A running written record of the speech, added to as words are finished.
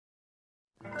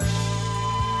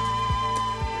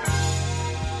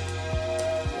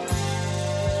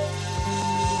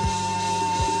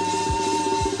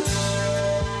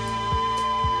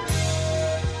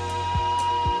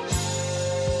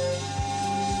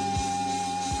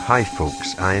Hi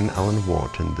folks, I'm Alan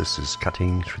Watt and this is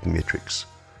Cutting Through the Matrix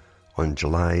on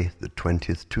July the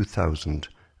 20th,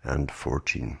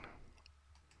 2014.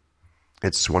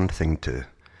 It's one thing to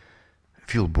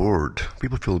feel bored.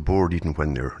 People feel bored even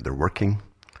when they're working,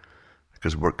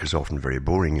 because work is often very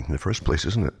boring in the first place,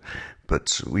 isn't it?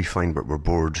 But we find that we're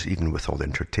bored even with all the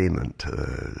entertainment,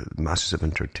 masses of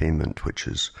entertainment, which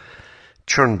is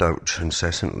churned out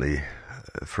incessantly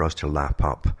for us to lap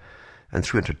up. And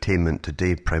through entertainment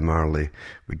today, primarily,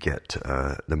 we get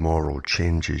the moral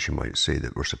changes, you might say,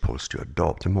 that we're supposed to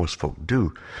adopt. And most folk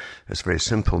do. It's very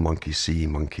simple, monkey see,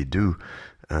 monkey do.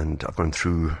 And I've gone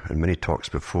through, in many talks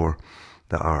before,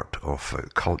 the art of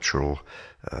cultural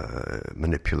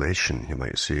manipulation, you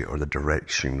might say, or the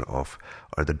direction of,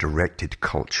 or the directed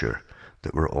culture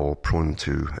that we're all prone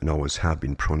to and always have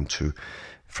been prone to.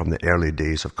 From the early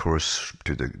days, of course,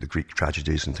 to the Greek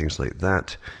tragedies and things like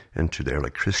that, into the early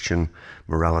Christian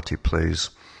morality plays,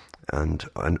 and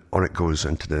on it goes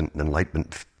into the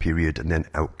Enlightenment period, and then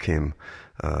out came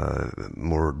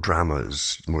more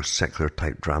dramas, more secular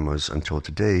type dramas, until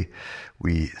today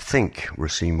we think we're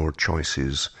seeing more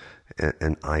choices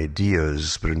and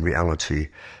ideas, but in reality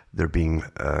they're being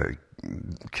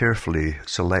carefully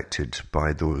selected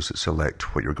by those that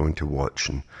select what you're going to watch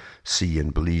and see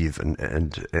and believe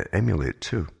and emulate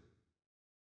too.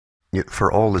 Yet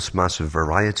for all this massive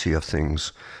variety of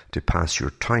things to pass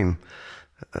your time,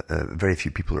 very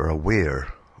few people are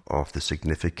aware of the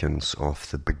significance of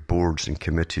the big boards and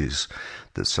committees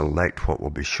that select what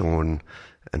will be shown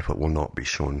and what will not be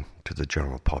shown to the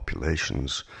general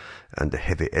populations, and the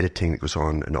heavy editing that goes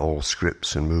on in all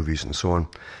scripts and movies and so on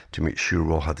to make sure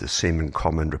we all have the same and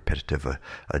common repetitive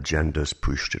agendas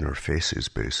pushed in our faces,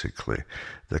 basically.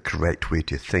 The correct way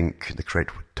to think, the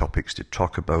correct topics to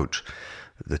talk about,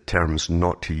 the terms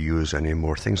not to use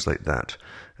anymore, things like that.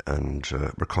 And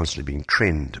we're constantly being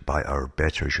trained by our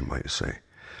betters, you might say.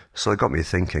 So it got me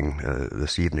thinking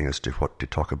this evening as to what to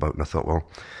talk about, and I thought, well,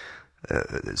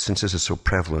 since this is so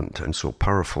prevalent and so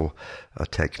powerful a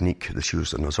technique that's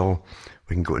used on us all,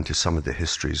 we can go into some of the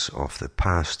histories of the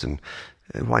past, and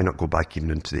why not go back even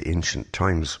into the ancient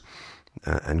times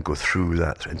and go through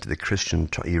that into the Christian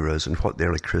eras and what the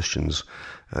early Christians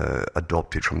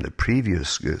adopted from the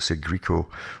previous, say,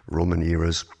 Greco-Roman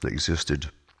eras that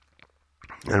existed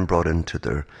and brought into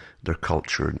their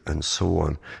culture and so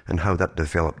on, and how that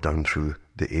developed down through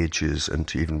the ages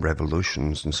into even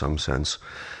revolutions in some sense,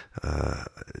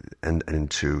 and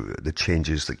into the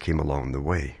changes that came along the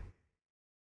way.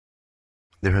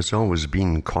 There has always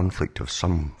been conflict of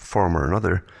some form or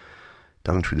another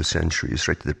down through the centuries,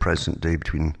 right to the present day,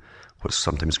 between what's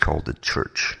sometimes called the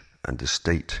church and the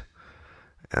state.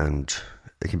 And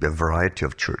there can be a variety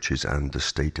of churches and the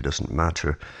state, it doesn't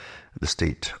matter. The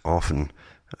state often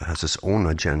has its own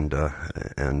agenda,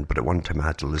 but at one time I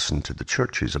had to listen to the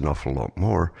churches an awful lot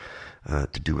more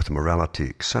to do with morality,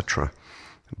 etc.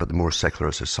 But the more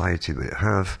secular society we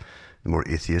have, the more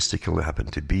atheistical they happen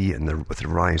to be, and with the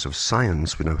rise of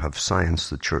science, we now have science,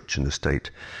 the church and the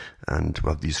state, and we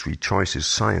have these three choices.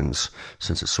 Science,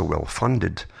 since it's so well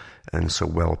funded and so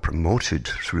well promoted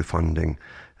through funding,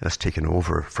 has taken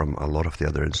over from a lot of the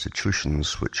other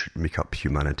institutions which make up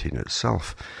humanity in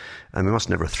itself. And we must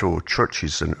never throw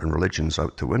churches and religions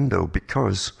out the window,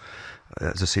 because,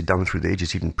 as I say, down through the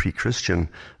ages, even pre-Christian,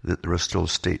 that there are still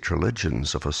state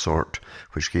religions of a sort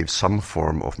which gave some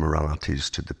form of moralities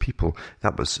to the people.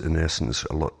 That was, in essence,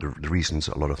 the reasons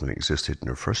a lot of them existed in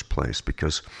the first place,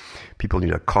 because people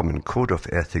need a common code of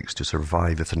ethics to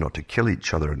survive, if they're not to kill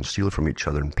each other and steal from each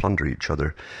other and plunder each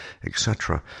other,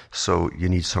 etc. So you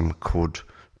need some code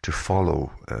to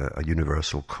follow, a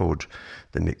universal code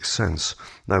that makes sense.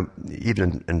 Now,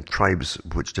 even in tribes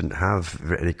which didn't have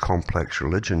any complex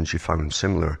religions, you found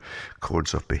similar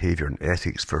codes of behavior and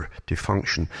ethics to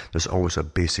function. There's always a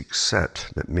basic set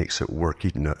that makes it work,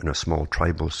 even in a small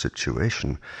tribal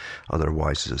situation.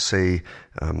 Otherwise, as I say,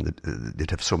 they'd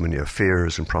have so many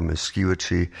affairs and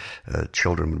promiscuity,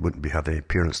 children wouldn't be having any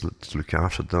parents to look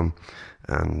after them,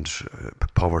 and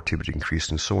poverty would increase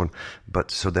and so on.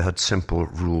 But so they had simple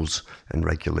rules and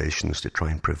regulations to try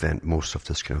and prevent most of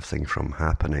this kind of thing from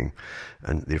happening,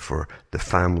 and therefore the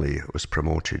family was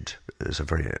promoted as a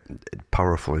very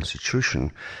powerful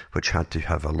institution which had to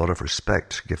have a lot of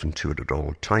respect given to it at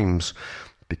all times,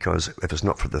 because if it's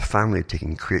not for the family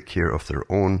taking great care of their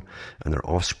own and their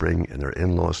offspring and their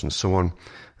in-laws and so on,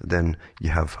 then you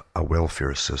have a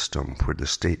welfare system where the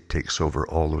state takes over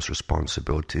all those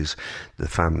responsibilities. The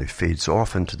family fades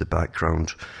off into the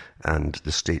background, and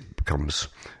the state becomes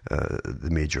the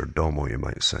major domo, you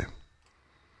might say.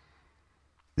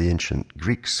 The ancient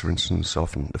Greeks, for instance,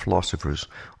 the philosophers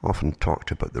often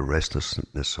talked about the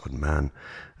restlessness on man,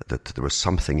 that there was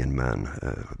something in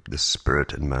man, the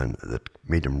spirit in man, that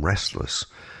made him restless,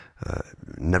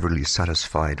 never really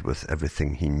satisfied with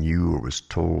everything he knew or was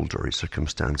told or his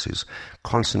circumstances,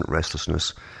 constant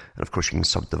restlessness. And of course you can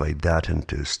subdivide that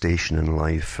into station in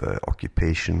life,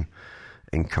 occupation,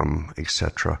 income,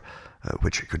 etc.,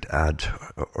 which could add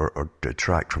or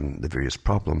detract from the various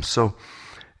problems. So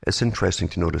it's interesting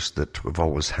to notice that we've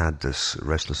always had this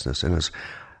restlessness in us.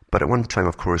 But at one time,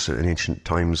 of course, in ancient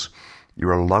times, you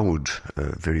were allowed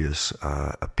various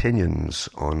opinions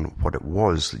on what it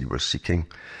was that you were seeking,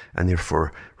 and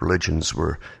therefore religions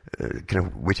were kind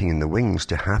of waiting in the wings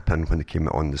to happen when they came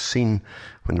on the scene,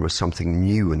 when there was something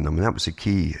new in them. And that was the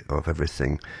key of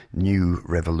everything, new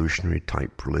revolutionary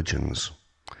type religions.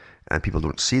 And people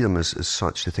don't see them as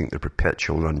such. They think they're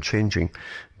perpetual and unchanging,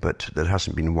 but there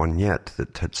hasn't been one yet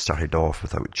that had started off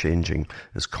without changing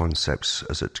as concepts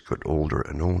as it got older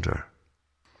and older.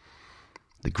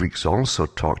 The Greeks also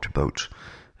talked about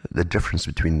the difference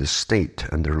between the state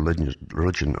and the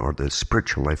religion or the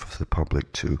spiritual life of the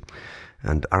public too.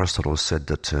 And Aristotle said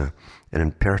that in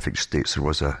imperfect states there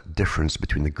was a difference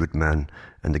between the good man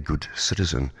and the good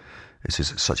citizen. It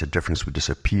says such a difference would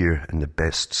disappear in the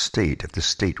best state. If the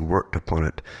state worked upon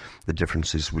it, the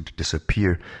differences would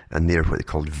disappear, and there what they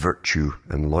called virtue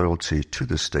and loyalty to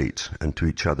the state and to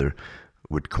each other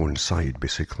would coincide,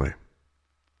 basically.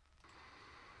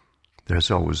 There has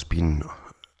always been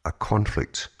a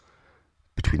conflict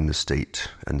between the state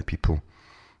and the people,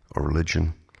 or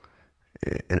religion,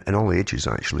 in all ages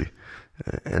actually.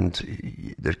 And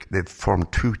they've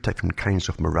formed two different kinds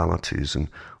of moralities, and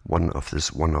one of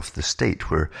the state,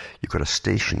 where you've got a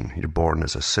station. You're born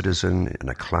as a citizen in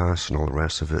a class and all the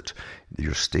rest of it.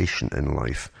 Your station in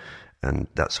life, and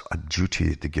that's a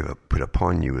duty to put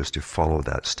upon you, is to follow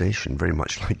that station. Very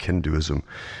much like Hinduism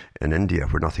in India,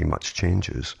 where nothing much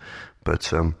changes.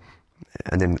 But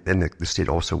and then the state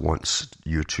also wants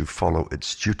you to follow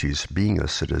its duties, being a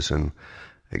citizen,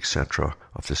 etc.,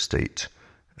 of the state.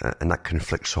 And that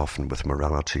conflicts often with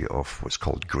morality of what's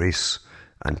called grace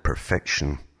and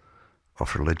perfection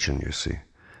of religion, you see.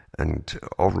 And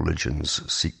all religions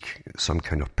seek some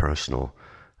kind of personal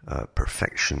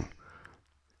perfection.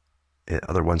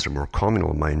 Other ones are more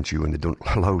communal, mind you, and they don't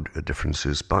allow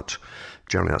differences, but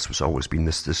generally that's what's always been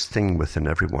this thing within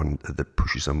everyone that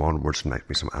pushes them onwards and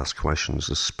makes them ask questions.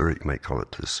 The spirit, you might call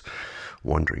it, this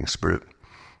wandering spirit.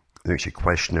 It makes you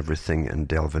question everything and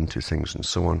delve into things and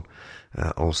so on.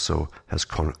 Also has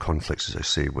conflicts, as I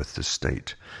say, with the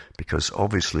state, because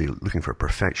obviously looking for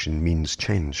perfection means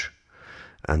change.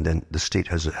 And then the state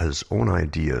has its own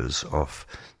ideas of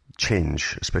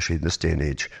change, especially in this day and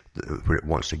age, where it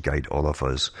wants to guide all of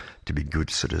us to be good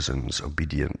citizens,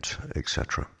 obedient,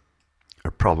 etc.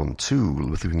 A problem too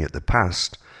with looking at the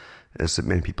past is that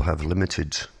many people have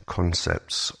limited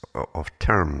concepts of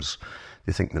terms.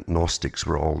 They think that Gnostics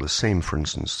were all the same, for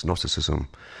instance, Gnosticism,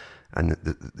 and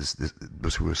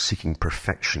those who were seeking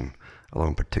perfection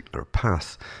along a particular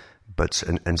path. But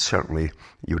and certainly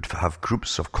you would have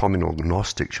groups of communal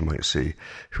Gnostics, you might say,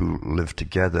 who lived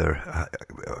together,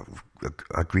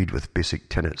 agreed with basic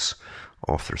tenets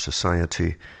of their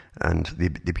society, and they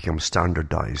become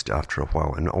standardized after a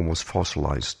while and almost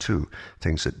fossilized too.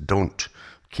 Things that don't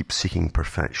keep seeking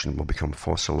perfection will become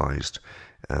fossilized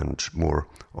and more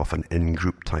of an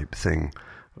in-group type thing,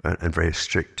 and very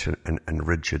strict and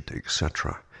rigid,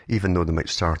 etc., even though they might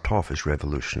start off as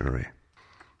revolutionary.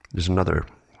 There's another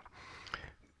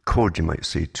code, you might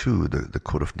say, too, the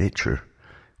code of nature,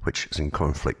 which is in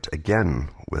conflict again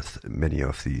with many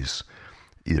of these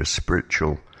either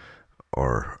spiritual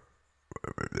or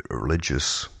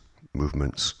religious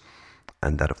movements,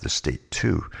 and that of the state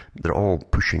too. They're all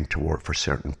pushing toward for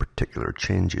certain particular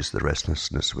changes, the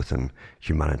restlessness within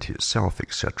humanity itself,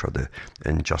 etc., the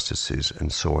injustices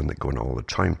and so on that go on all the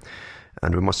time.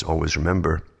 And we must always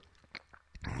remember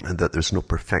that there's no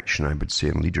perfection, I would say,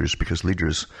 in leaders, because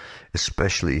leaders,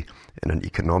 especially in an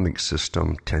economic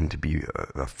system, tend to be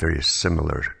a very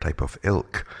similar type of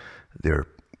ilk. They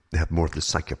have more of the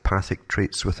psychopathic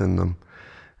traits within them.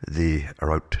 They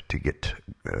are out to get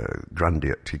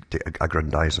to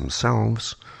aggrandize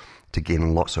themselves, to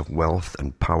gain lots of wealth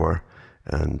and power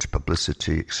and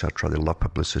publicity, etc. They love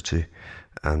publicity,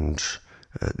 and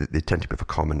they tend to be of a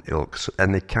common ilk.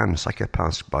 And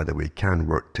psychopaths, by the way, can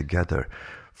work together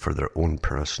for their own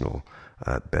personal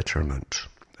betterment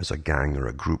as a gang or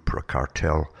a group or a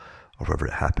cartel or whatever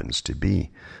it happens to be.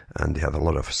 And they have a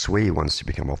lot of sway once they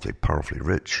become awfully powerfully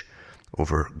rich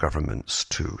over governments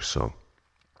too. So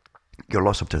There are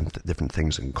lots of different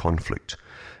things in conflict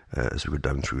as we go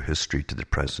down through history to the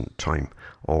present time,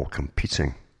 all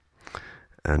competing.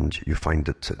 And you find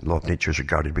that law of nature is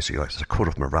regarded basically as a code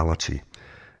of morality,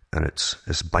 and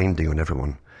it's binding on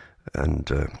everyone. And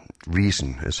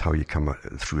reason is how you come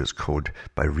through its code,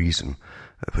 by reason,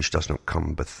 which does not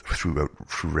come but through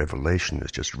revelation.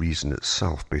 It's just reason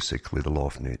itself, basically the law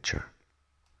of nature.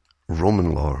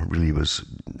 Roman law really was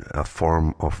a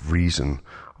form of reason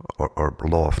or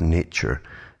law of nature,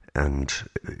 and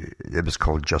it was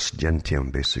called jus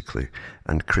gentium, basically.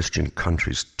 And Christian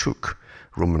countries took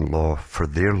Roman law for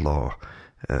their law,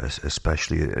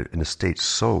 especially in the States.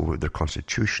 So their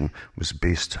constitution was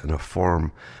based on a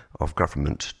form of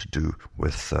government to do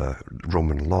with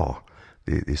Roman law.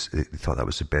 They thought that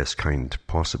was the best kind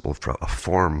possible for a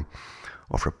form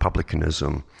of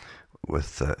republicanism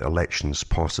with elections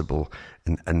possible.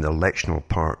 And the electional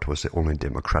part was the only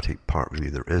democratic part really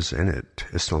there is in it.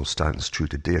 It still stands true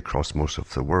today across most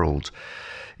of the world,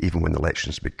 even when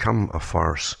elections become a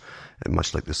farce,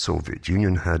 much like the Soviet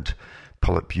Union had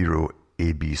Politburo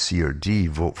A, B, C, or D,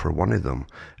 vote for one of them.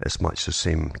 It's much the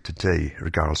same today,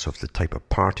 regardless of the type of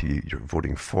party you're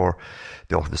voting for.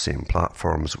 They all have the same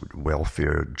platforms: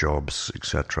 welfare, jobs,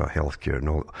 etc., healthcare,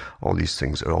 and all these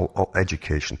things. All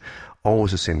education,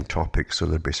 always the same topic, so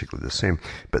they're basically the same.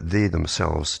 But they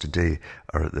themselves today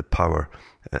are the power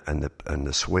and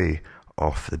the sway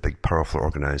of the big, powerful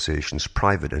organizations,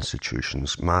 private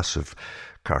institutions, massive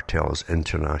cartels,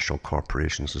 international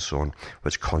corporations, and so on,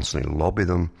 which constantly lobby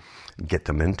them, get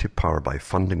them into power by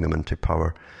funding them into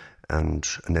power, and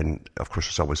then, of course,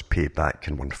 there's always payback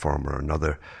in one form or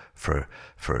another for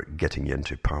getting you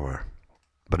into power.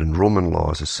 But in Roman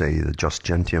law, as I say, the jus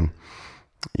gentium,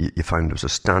 you found there was a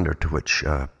standard to which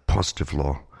positive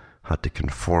law had to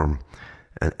conform,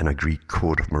 an agreed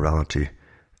code of morality,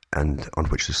 and on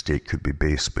which the state could be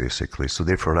based, basically. So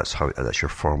therefore, that's your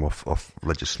form of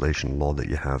legislation, law that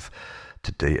you have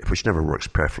today, which never works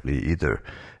perfectly either.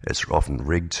 It's often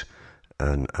rigged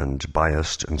and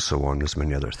biased and so on. There's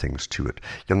many other things to it.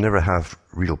 You'll never have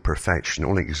real perfection. It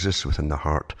only exists within the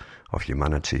heart of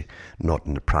humanity, not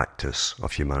in the practice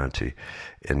of humanity.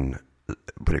 When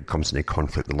it comes into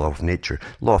conflict, the law of nature.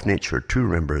 Law of nature, too,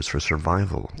 remember, is for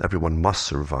survival. Everyone must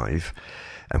survive.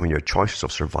 And when your choices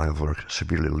of survival are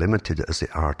severely limited as they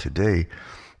are today,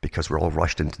 because we're all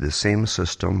rushed into the same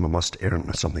system, we must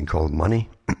earn something called money.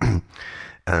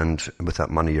 And with that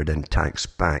money, you're then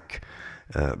taxed back.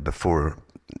 Before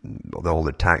all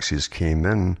the taxes came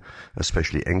in,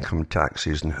 especially income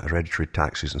taxes and hereditary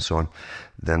taxes and so on,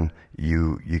 then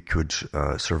you could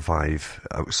survive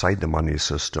outside the money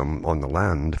system on the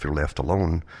land if you're left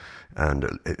alone. And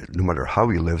no matter how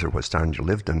you lived or what standard you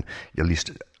lived in, you at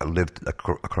least lived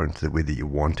according to the way that you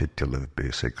wanted to live,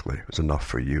 basically. It was enough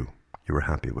for you. You were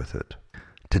happy with it.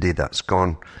 Today that's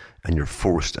gone, and you're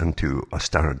forced into a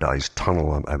standardized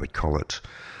tunnel, I would call it,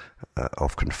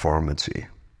 of conformity.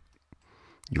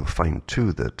 You'll find,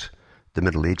 too, that the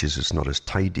Middle Ages is not as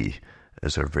tidy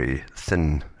as our very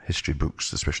thin history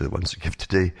books, especially the ones that give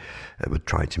today, would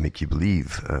try to make you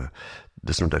believe.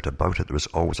 There's no doubt about it. There was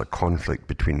always a conflict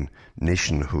between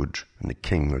nationhood and the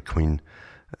king or queen,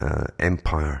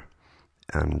 empire,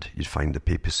 and you'd find the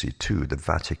papacy too, the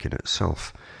Vatican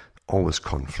itself, always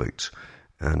conflict.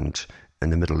 And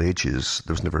in the Middle Ages,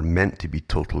 there was never meant to be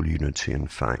total unity. In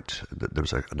fact, that there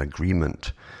was an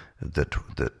agreement that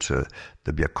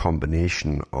there'd be a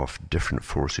combination of different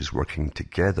forces working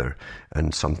together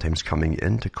and sometimes coming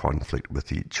into conflict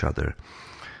with each other.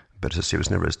 But as I say, it was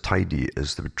never as tidy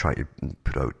as they would try to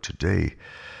put out today.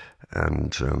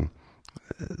 And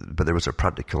but there was a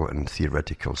practical and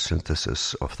theoretical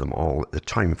synthesis of them all at the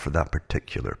time for that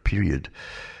particular period,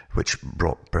 which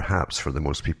brought, perhaps for the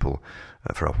most people,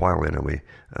 for a while anyway,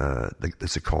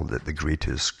 as they called it, the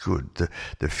greatest good.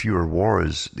 The fewer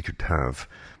wars they could have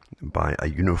by a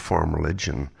uniform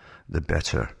religion, the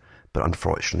better. But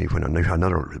unfortunately, when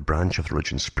another branch of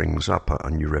religion springs up, a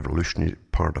new revolutionary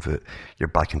part of it, you're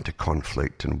back into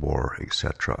conflict and war,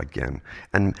 etc. again.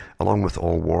 And along with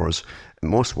all wars,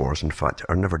 most wars, in fact,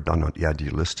 are never done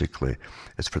idealistically.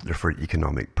 They're for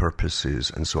economic purposes.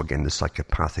 And so again, the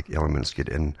psychopathic elements get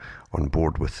in on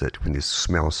board with it when they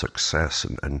smell success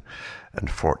and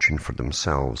fortune for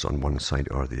themselves on one side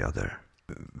or the other.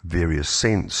 Various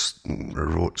saints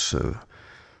wrote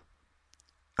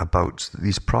about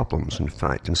these problems, in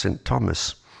fact. And St.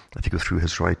 Thomas, if you go through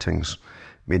his writings,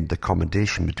 made the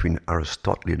accommodation between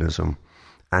Aristotelianism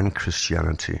and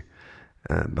Christianity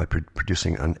by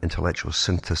producing an intellectual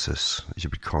synthesis, as you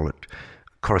would call it,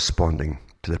 corresponding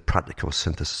to the practical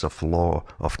synthesis of law,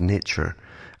 of nature,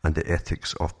 and the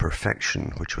ethics of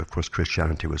perfection, which of course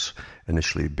Christianity was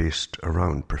initially based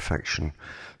around perfection.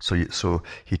 So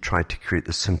he tried to create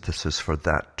the synthesis for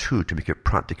that too, to make it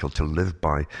practical to live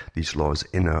by these laws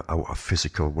in a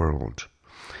physical world.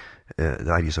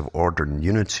 The ideas of order and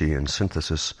unity and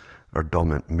synthesis are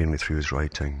dominant mainly through his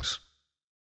writings.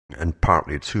 And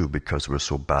partly too because they were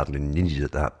so badly needed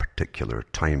at that particular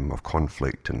time of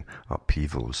conflict and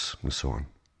upheavals and so on.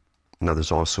 Now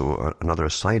there's also another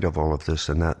side of all of this,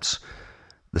 and that's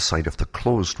the side of the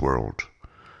closed world,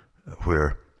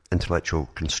 where intellectual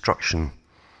construction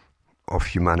of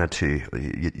humanity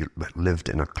you lived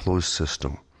in a closed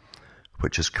system,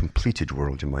 which is completed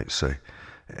world, you might say.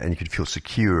 And you could feel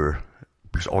secure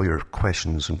because all your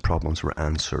questions and problems were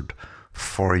answered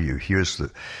for you. Here's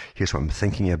what I'm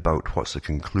thinking about, what's the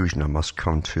conclusion I must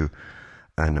come to,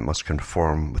 and it must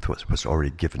conform with what's already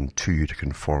given to you to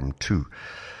conform to.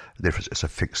 Therefore, it's a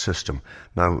fixed system.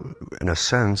 Now, in a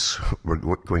sense, we're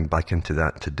going back into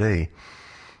that today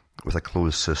with a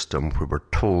closed system where we're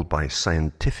told by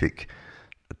scientific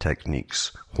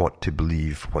techniques what to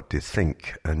believe, what to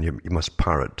think, and you must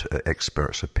parrot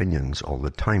experts' opinions all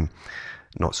the time,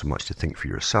 not so much to think for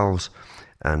yourselves.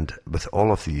 And with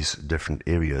all of these different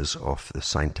areas of the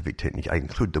scientific technique, I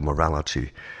include the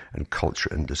morality and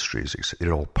culture industries.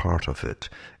 They're all part of it,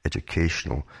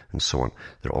 educational and so on.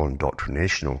 They're all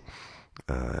indoctrinational,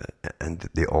 and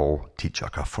they all teach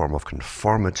like a form of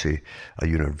conformity, a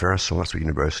universal, that's what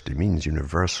university means,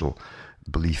 universal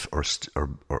belief or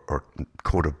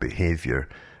code of behavior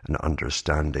and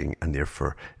understanding, and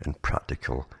therefore in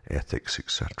practical ethics,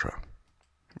 etc.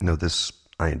 Now this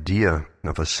idea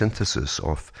of a synthesis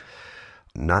of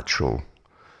natural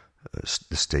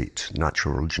the state,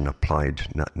 natural religion applied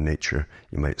nature,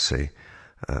 you might say,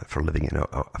 for living in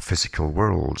a physical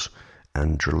world,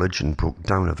 and religion broke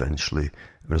down eventually.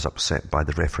 It was upset by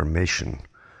the Reformation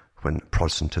when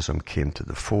Protestantism came to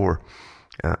the fore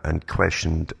and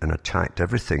questioned and attacked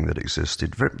everything that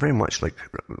existed, very, very much like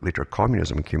later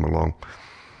communism came along,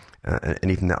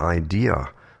 and even the idea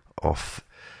of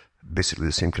basically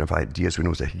the same kind of ideas we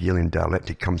know as the Hegelian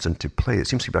dialectic comes into play. It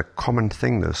seems to be a common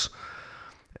thing, this,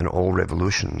 in all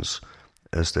revolutions,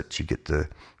 is that you get the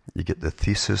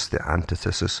thesis, the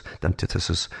antithesis,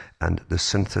 and the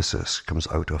synthesis comes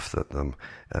out of them.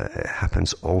 It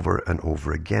happens over and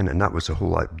over again, and that was the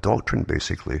whole doctrine,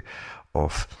 basically,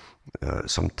 of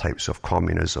some types of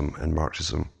communism and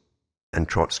Marxism and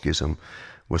Trotskyism,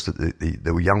 was that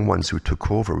the young ones who took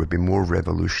over would be more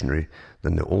revolutionary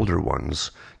than the older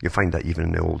ones. You find that even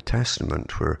in the Old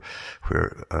Testament, where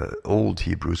old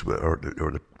Hebrews, or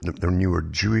the newer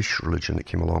Jewish religion that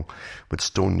came along, would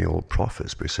stone the old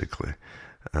prophets, basically.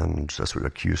 And that's what they're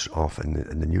accused of in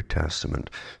the New Testament.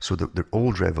 So the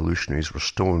old revolutionaries were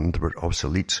stoned, were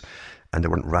obsolete, and they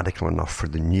weren't radical enough for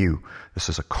the new. This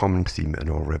is a common theme in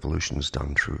all revolutions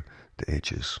done through the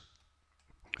ages.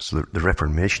 So the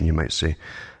Reformation, you might say,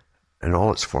 in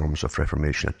all its forms of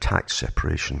Reformation, attacked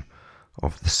separation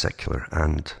of the secular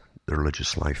and the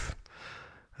religious life.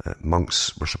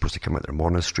 Monks were supposed to come out of their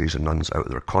monasteries and nuns out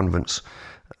of their convents,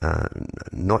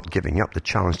 not giving up the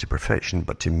challenge to perfection,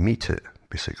 but to meet it,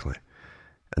 basically,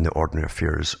 in the ordinary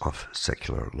affairs of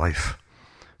secular life.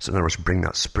 So in other words, bring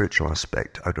that spiritual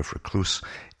aspect out of recluse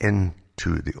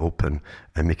into the open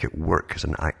and make it work as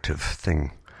an active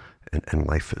thing in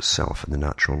life itself, in the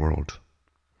natural world.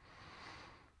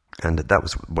 And that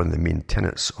was one of the main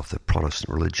tenets of the Protestant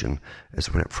religion,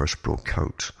 is when it first broke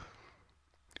out.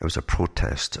 It was a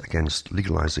protest against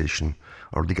legalization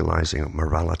or legalizing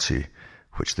morality,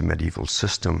 which the medieval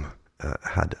system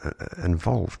had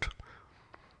involved.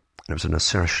 And it was an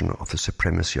assertion of the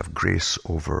supremacy of grace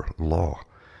over law,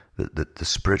 that the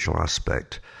spiritual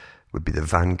aspect would be the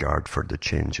vanguard for the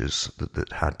changes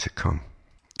that had to come.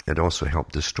 It also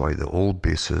helped destroy the old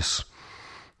basis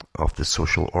of the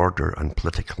social order and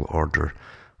political order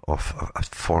of a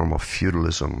form of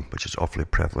feudalism, which is awfully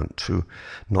prevalent too,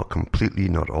 not completely,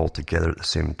 not altogether at the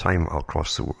same time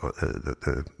across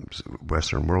the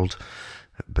Western world,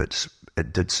 but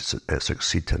it did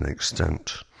succeed to an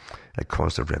extent. It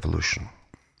caused a revolution.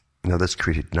 Now this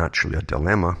created naturally a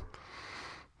dilemma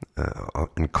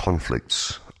and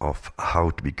conflicts of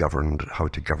how to be governed, how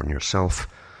to govern yourself,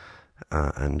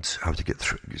 and how to get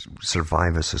through,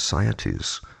 survive as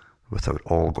societies without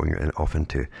all going off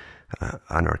into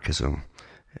anarchism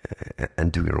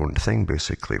and doing your own thing,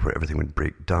 basically, where everything would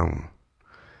break down.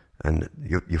 And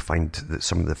you find that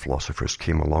some of the philosophers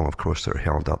came along, of course, that are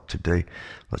held up today,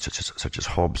 such as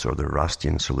Hobbes or the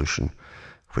Erastian solution,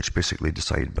 which basically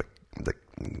decided, but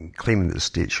claiming that the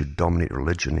state should dominate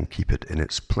religion and keep it in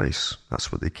its place.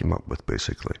 That's what they came up with,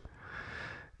 basically.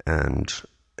 And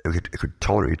it could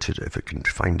tolerate it if it can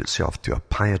find itself to a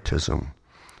pietism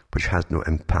which has no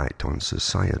impact on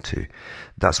society.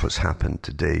 That's what's happened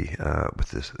today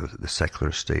with the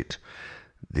secular state.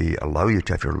 They allow you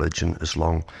to have your religion as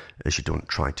long as you don't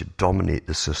try to dominate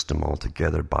the system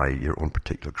altogether by your own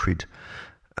particular creed,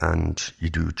 and you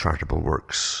do charitable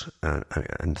works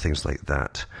and things like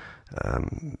that.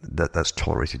 That's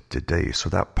tolerated today. So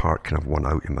that part kind of won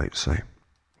out, you might say.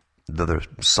 The other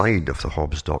side of the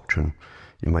Hobbes doctrine,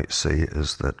 you might say,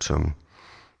 is that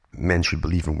men should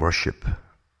believe in worship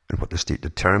and what the state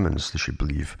determines they should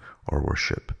believe or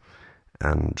worship.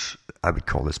 And I would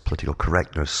call this political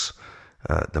correctness,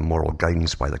 the moral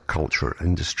guidance by the culture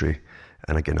industry,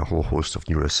 and again a whole host of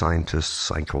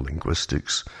neuroscientists,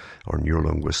 psycholinguistics or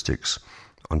neurolinguistics.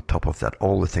 On top of that,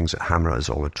 all the things that hammer us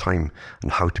all the time,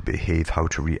 and how to behave, how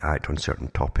to react on certain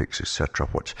topics, etc.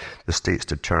 What the state's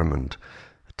determined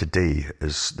today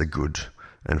is the good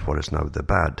and what is now the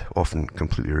bad, often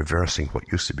completely reversing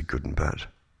what used to be good and bad.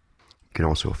 You can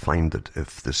also find that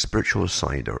if the spiritual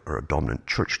side or a dominant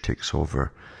church takes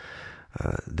over,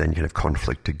 then you can have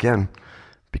conflict again,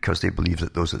 because they believe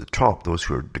that those at the top, those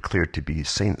who are declared to be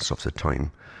saints of the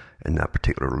time in that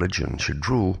particular religion, should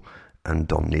rule and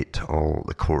dominate all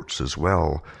the courts as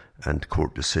well, and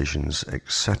court decisions,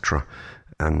 etc.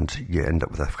 And you end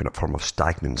up with a kind of form of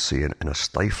stagnancy and a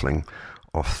stifling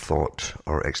of thought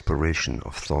or exploration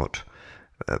of thought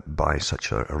by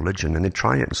such a religion. And they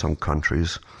try it in some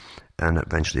countries, and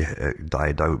eventually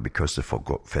died out because the folk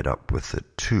got fed up with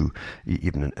it too.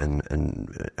 Even in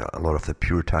a lot of the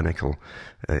puritanical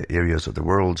areas of the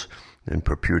world, and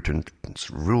where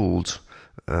Puritans ruled,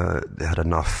 they had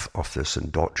enough of this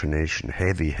indoctrination,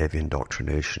 heavy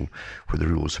indoctrination, where the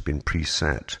rules have been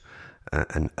preset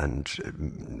and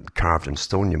carved in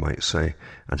stone, you might say,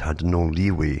 and had no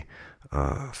leeway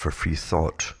for free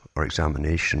thought or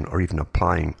examination or even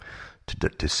applying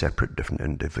to separate different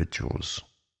individuals.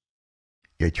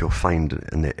 Yet you'll find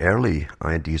in the early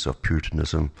ideas of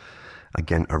Puritanism,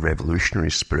 again, a revolutionary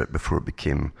spirit before it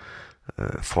became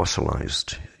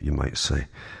fossilized, you might say.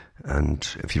 And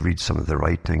if you read some of the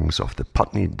writings of the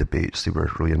Putney debates, they were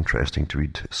really interesting to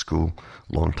read at school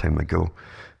a long time ago.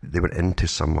 They were into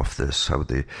some of this, how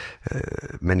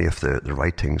many of the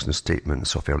writings and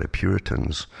statements of early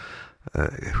Puritans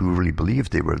who really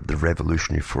believed they were the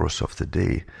revolutionary force of the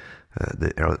day,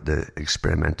 the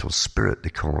experimental spirit, they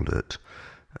called it.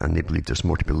 And they believed there's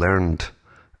more to be learned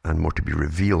and more to be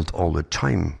revealed all the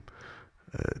time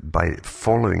by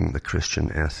following the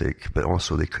Christian ethic, but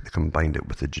also they combined it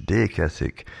with the Judaic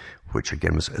ethic, which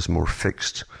again is more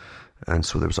fixed. And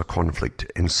so there was a conflict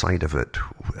inside of it,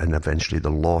 and eventually the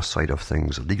law side of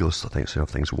things, the legal side of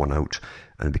things won out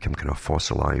and became kind of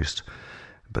fossilized.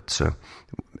 But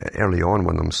early on,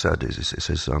 one of them said,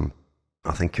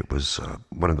 I think it was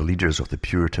one of the leaders of the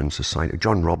Puritan Society,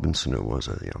 John Robinson it was,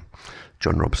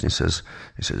 John Robinson,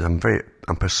 he says,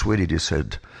 I'm persuaded, he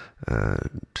said,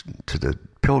 to the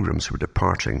pilgrims who were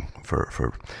departing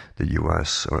for the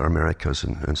US or Americas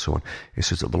and so on, he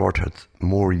says that the Lord had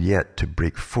more yet to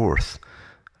break forth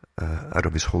out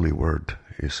of his holy word.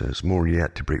 He says, more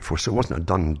yet to break forth. So it wasn't a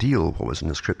done deal, what was in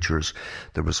the scriptures.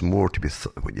 There was more to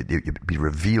be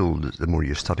revealed the more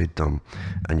you studied them,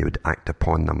 and you would act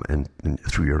upon them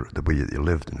through the way that you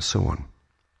lived and so on.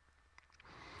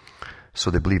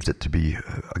 So they believed that to be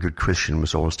a good Christian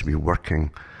was always to be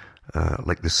working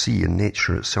like the sea in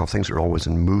nature itself. Things are always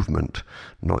in movement,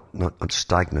 not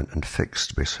stagnant and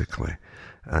fixed, basically.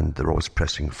 And they're always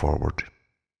pressing forward.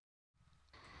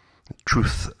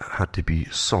 Truth had to be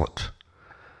sought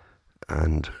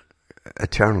and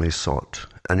eternally sought.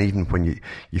 And even when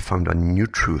you found a new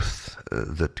truth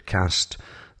that cast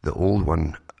the old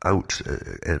one out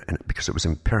because it was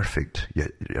imperfect,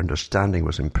 yet your understanding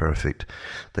was imperfect,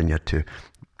 then you had to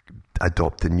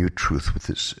adopt the new truth with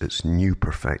its new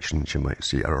perfections, you might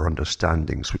say, or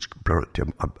understandings, which brought it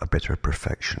to a better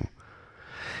perfection.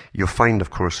 You'll find,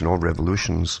 of course, in all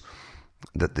revolutions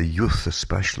that the youth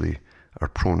especially are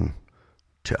prone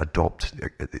to adopt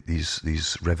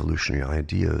these revolutionary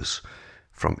ideas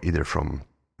from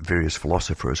various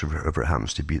philosophers, or whoever it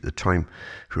happens to be at the time,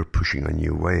 who are pushing a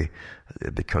new way,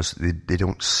 because they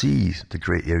don't see the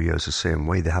grey areas the same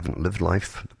way. They haven't lived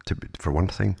life, for one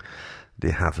thing.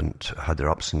 They haven't had their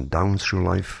ups and downs through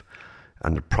life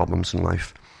and their problems in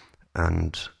life.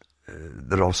 And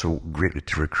they're also greatly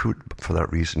to recruit for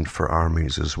that reason for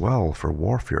armies as well, for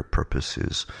warfare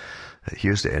purposes.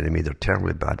 Here's the enemy, they're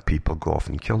terribly bad people, go off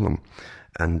and kill them.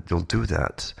 And they'll do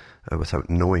that without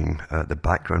knowing the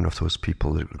background of those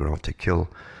people that were going off to kill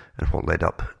and what led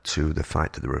up to the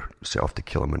fact that they were set off to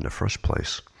kill them in the first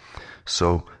place.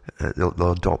 So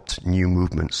they'll adopt new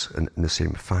movements in the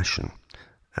same fashion,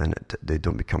 and they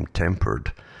don't become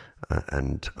tempered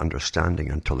and understanding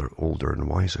until they're older and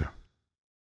wiser.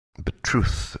 But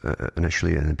truth,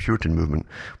 initially in the Puritan movement,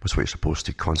 was what you're supposed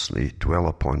to constantly dwell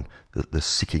upon, the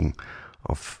seeking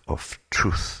of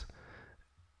truth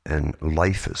in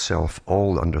life itself,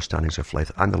 all the understandings of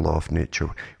life and the law of nature,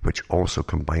 which also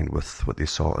combined with what they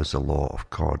saw as the law of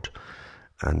God,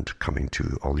 and coming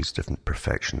to all these different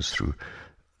perfections through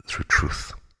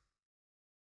truth.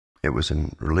 It was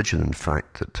in religion, in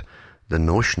fact, that the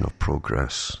notion of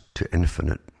progress to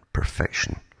infinite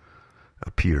perfection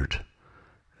appeared,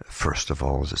 first of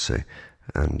all, as I say.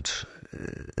 And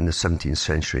in the 17th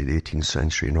century, the 18th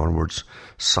century and onwards,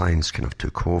 science kind of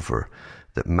took over,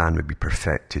 that man would be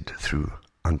perfected through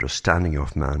understanding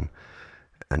of man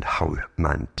and how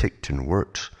man ticked and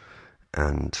worked,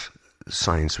 and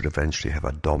science would eventually have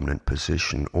a dominant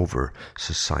position over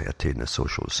society and the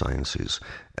social sciences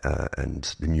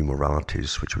and the new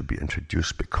moralities which would be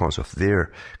introduced because of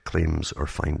their claims or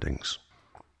findings.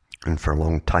 And for a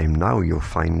long time now, you'll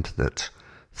find that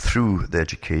through the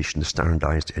education, the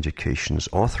standardized educations,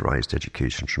 authorized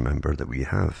educations, remember, that we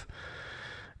have,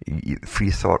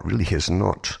 free thought really is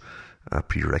not a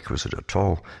prerequisite at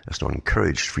all. It's not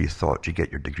encouraged. Free thought, you get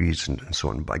your degrees and so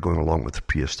on by going along with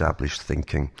pre-established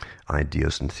thinking,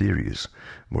 ideas and theories.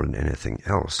 More than anything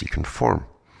else, you conform.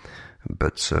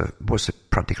 But what's the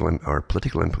practical or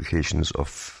political implications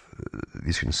of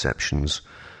these conceptions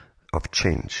of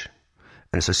change?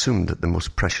 And it's assumed that the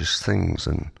most precious things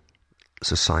in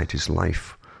society's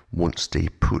life won't stay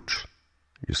put.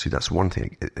 You see, that's one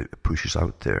thing it pushes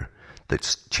out there,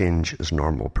 that change is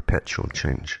normal, perpetual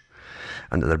change,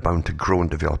 and that they're bound to grow and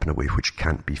develop in a way which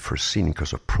can't be foreseen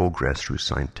because of progress through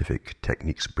scientific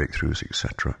techniques, breakthroughs,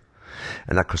 etc.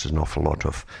 And that causes an awful lot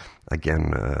of,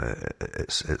 again,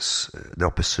 it's the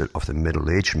opposite of the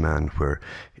middle-aged man, where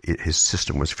his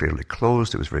system was fairly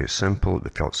closed, it was very simple,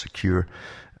 it felt secure,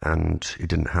 and he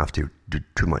didn't have to do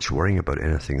too much worrying about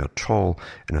anything at all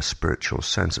in a spiritual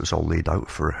sense. It was all laid out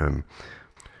for him.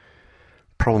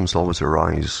 Problems always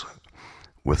arise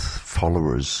with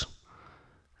followers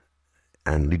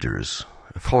and leaders.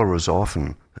 Followers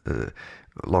often,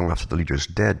 long after the leader's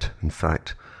dead, in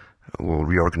fact, will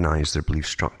reorganize their belief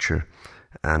structure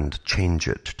and change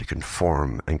it to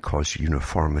conform and cause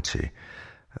uniformity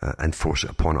and force it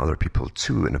upon other people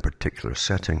too in a particular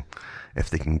setting, if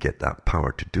they can get that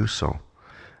power to do so.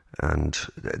 And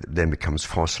then becomes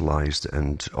fossilized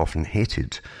and often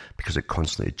hated because it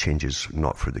constantly changes,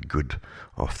 not for the good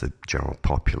of the general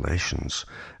populations.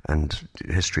 And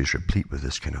history is replete with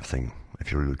this kind of thing,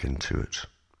 if you look into it.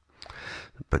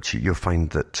 But you'll find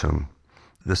that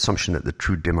the assumption that the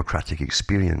true democratic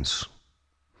experience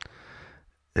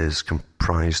is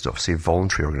comprised of, say,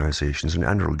 voluntary organizations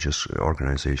and religious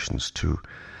organizations too,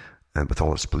 with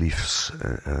all its beliefs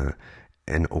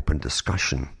in open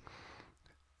discussion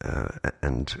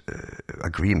and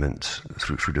agreement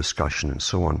through discussion and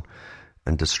so on,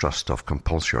 and distrust of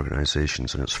compulsory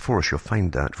organizations and its force. You'll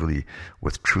find that really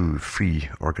with true free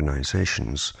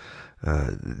organizations,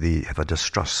 they have a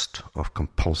distrust of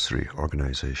compulsory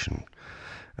organization,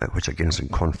 which again is in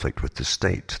conflict with the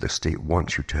state. The state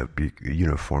wants you to be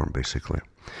uniform, basically.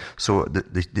 So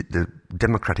the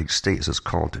democratic state, as it's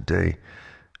called today,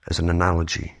 is an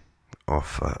analogy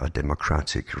of a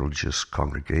democratic religious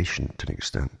congregation to an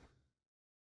extent.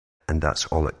 And that's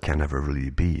all it can ever really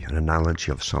be, an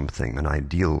analogy of something, an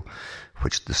ideal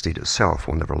which the state itself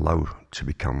will never allow to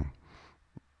become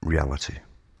reality.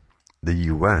 The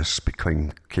US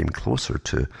came closer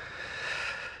to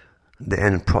the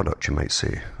end product, you might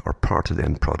say, or part of the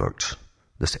end product,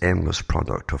 this endless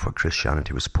product of what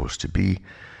Christianity was supposed to be,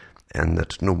 and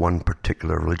that no one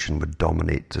particular religion would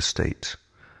dominate the state.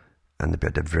 And there'd be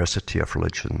a diversity of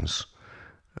religions,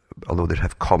 although they'd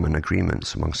have common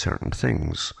agreements among certain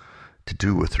things to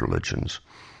do with religions.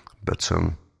 But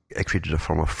it created a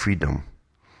form of freedom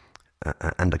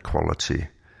and equality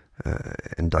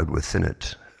endowed within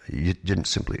it. You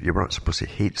weren't supposed to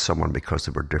hate someone because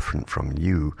they were different from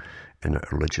you in a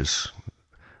religious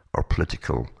or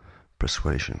political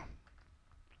persuasion.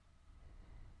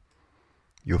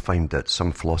 You'll find that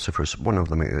some philosophers, one of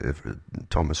them,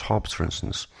 Thomas Hobbes, for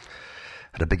instance,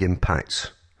 had a big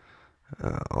impact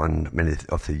on many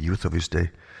of the youth of his day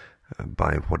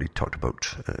by what he talked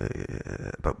about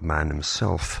man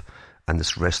himself and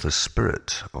this restless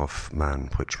spirit of man,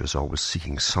 which was always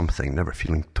seeking something, never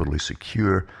feeling totally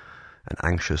secure and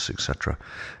anxious, etc.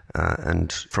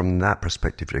 And from that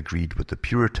perspective, it agreed with the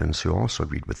Puritans, who also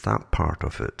agreed with that part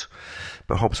of it.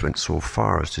 But Hobbes went so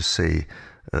far as to say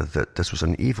that this was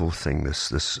an evil thing,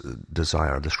 this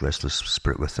desire, this restless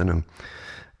spirit within him.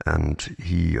 And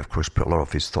he, of course, put a lot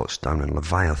of his thoughts down in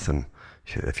Leviathan,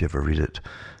 if you ever read it.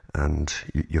 And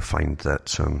you find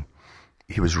that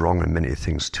he was wrong in many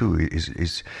things too.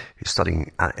 He's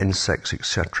studying insects,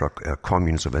 etc.,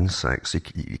 communes of insects. He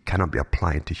cannot be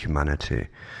applied to humanity.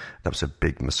 That was a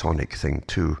big Masonic thing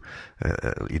too.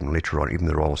 Even later on, even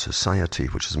the Royal Society,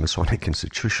 which is a Masonic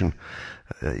institution,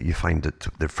 you find that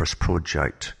their first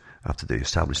project, after they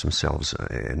established themselves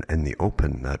in the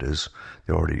open, that is,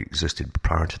 they already existed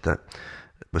prior to that,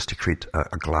 was to create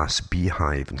a glass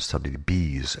beehive and study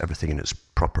bees, everything in its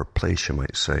proper place, you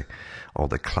might say. All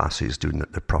the classes doing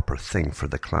the proper thing for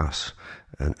the class,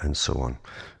 and so on.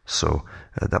 So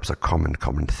that was a common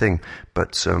thing.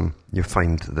 But you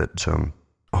find that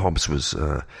Hobbes was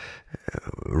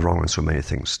wrong in so many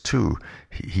things too.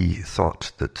 He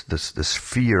thought that this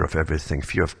fear of everything,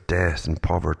 fear of death and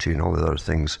poverty and all the other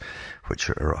things which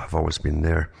have always been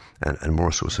there, and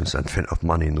more so since the advent of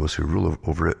money and those who rule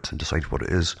over it and decide what it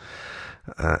is,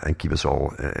 and keep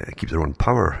their own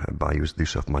power by the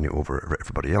use of money over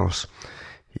everybody else.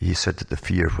 He said that the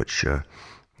fear which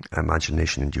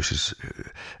imagination induces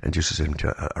him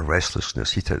to a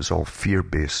restlessness, he thought it was all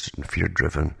fear-based and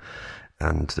fear-driven,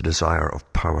 and the desire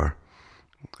of power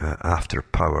after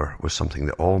power was something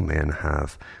that all men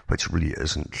have, which really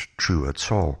isn't true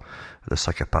at all. The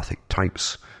psychopathic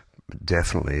types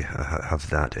definitely have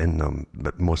that in them,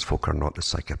 but most folk are not the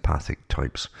psychopathic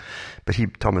types. But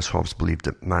Thomas Hobbes believed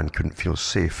that man couldn't feel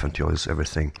safe until he has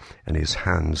everything in his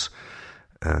hands,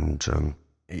 and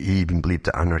he even believed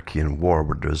that anarchy and war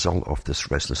were the result of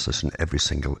this restlessness in every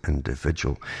single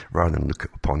individual, rather than look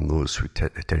upon those who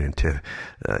tend to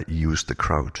use the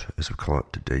crowd, as we call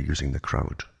it today, using the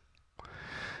crowd.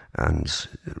 And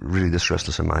really this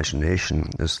restless imagination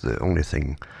is the only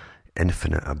thing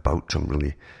infinite about him,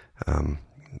 really,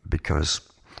 because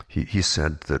he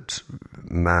said that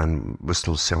man was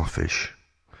still selfish,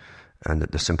 and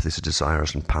that the sympathies,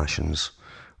 desires and passions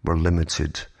were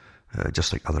limited,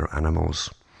 just like other animals.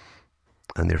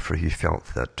 And therefore he felt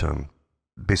that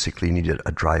basically needed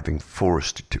a driving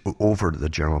force to over the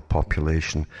general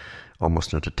population,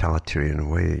 almost in a totalitarian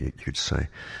way, you could say.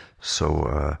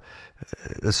 So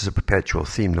this is a perpetual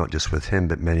theme, not just with him,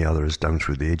 but many others down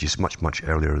through the ages, much, much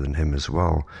earlier than him as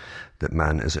well, that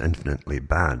man is infinitely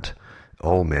bad.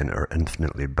 All men are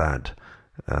infinitely bad.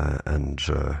 And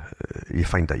you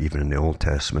find that even in the Old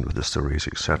Testament with the stories,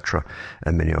 etc.,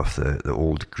 and many of the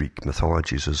old Greek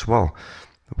mythologies as well,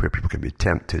 where people can be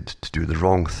tempted to do the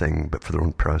wrong thing, but for their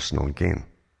own personal gain.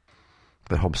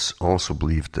 But Hobbes also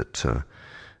believed that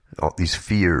all these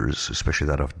fears, especially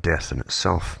that of death in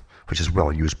itself, which is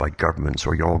well used by governments,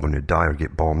 or you're all going to die or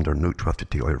get bombed or nuked, we have to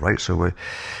take all your rights away.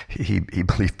 He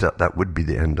believed that that would be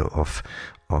the end of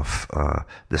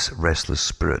this restless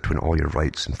spirit, when all your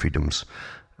rights and freedoms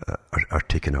are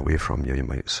taken away from you, you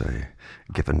might say,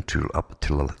 given up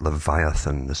to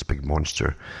Leviathan, this big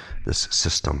monster, this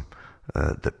system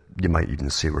that you might even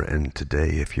say we're in today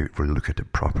if you really look at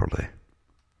it properly.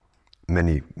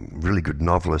 Many really good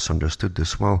novelists understood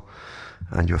this well,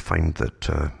 and you'll find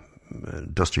that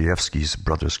Dostoevsky's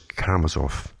Brothers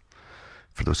Karamazov,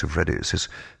 for those who've read it, it says,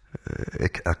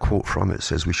 a quote from it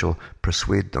says, "We shall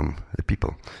persuade them, the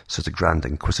people," says the Grand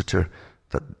Inquisitor,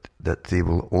 that they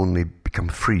will only become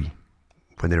free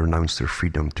when they renounce their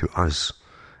freedom to us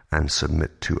and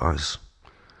submit to us.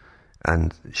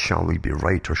 And shall we be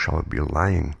right or shall we be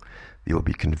lying? They will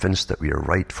be convinced that we are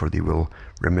right, for they will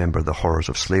remember the horrors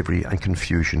of slavery and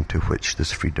confusion to which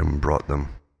this freedom brought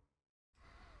them.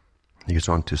 He goes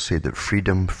on to say that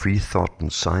freedom, free thought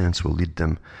and science will lead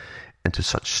them into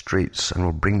such straits and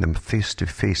will bring them face to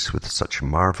face with such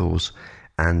marvels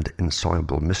and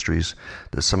insoluble mysteries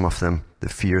that some of them, the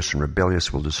fierce and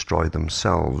rebellious, will destroy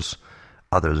themselves.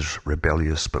 Others,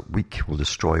 rebellious but weak, will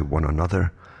destroy one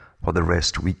another, while the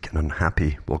rest, weak and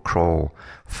unhappy, will crawl,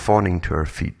 fawning to our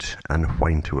feet and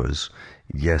whine to us,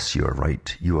 "Yes, you are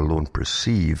right. You alone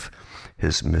perceive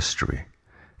his mystery,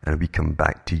 and we come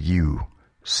back to you.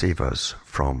 Save us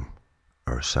from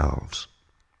ourselves."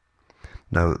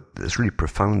 Now, it's really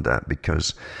profound, that,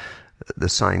 because the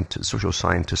social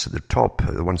scientists at the top,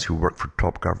 the ones who work for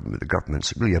the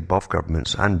governments, really above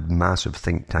governments, and massive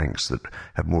think tanks that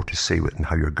have more to say in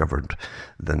how you're governed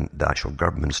than the actual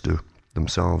governments do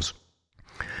themselves,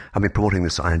 have been promoting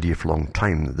this idea for a long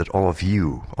time, that all of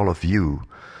you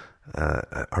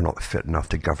are not fit enough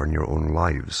to govern your own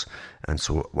lives. And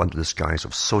so, under this guise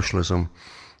of socialism,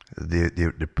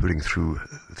 They're putting through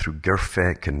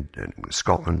GERFEC and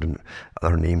Scotland and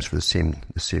other names for the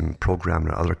same program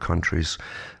in other countries,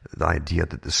 the idea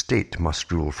that the state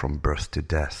must rule from birth to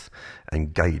death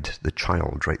and guide the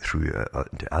child right through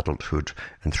to adulthood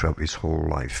and throughout his whole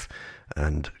life,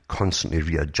 and constantly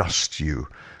readjust you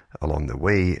along the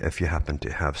way if you happen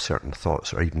to have certain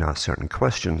thoughts or even ask certain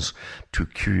questions, too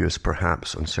curious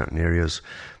perhaps on certain areas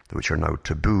which are now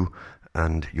taboo,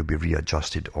 and you'll be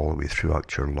readjusted all the way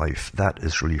throughout your life. That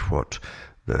is really what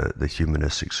the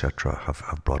humanists, etc.,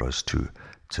 have brought us to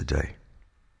today.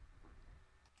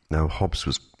 Now, Hobbes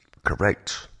was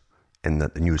correct in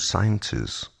that the new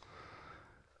sciences,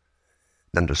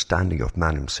 the understanding of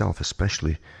man himself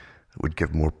especially, would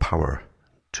give more power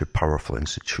to powerful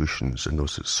institutions and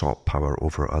those that sought power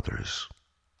over others.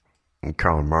 And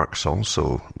Karl Marx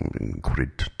also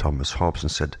quoted Thomas Hobbes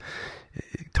and said,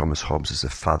 Thomas Hobbes is the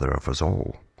father of us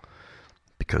all,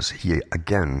 because he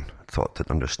again thought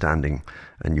that understanding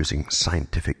and using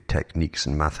scientific techniques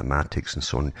and mathematics and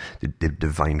so on, they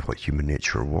divined what human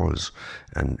nature was,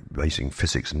 and by using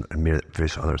physics and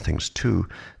various other things too,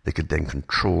 they could then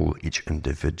control each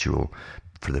individual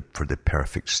for the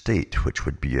perfect state, which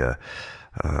would be a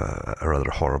rather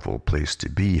horrible place to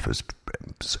be if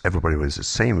everybody was the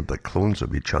same, like clones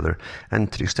of each other.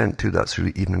 And to the extent too, that's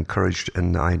really even encouraged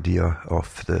in the idea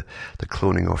of the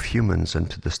cloning of humans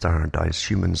into the standardized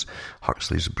humans,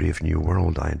 Huxley's Brave New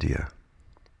World idea.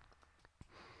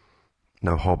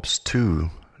 Now Hobbes too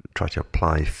tried to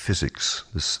apply physics,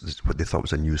 this what they thought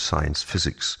was a new science,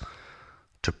 physics,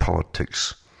 to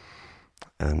politics,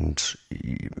 and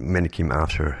many came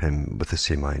after him with the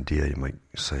same idea, you might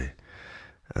say,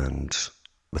 and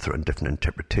with their different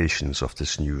interpretations of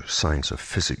this new science of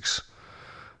physics.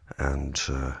 And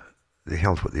they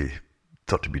held what they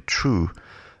thought to be true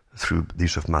through the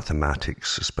use of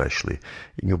mathematics especially.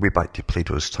 You can go way back to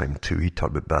Plato's time too. He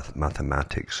talked about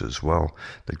mathematics as well.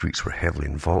 The Greeks were heavily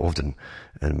involved in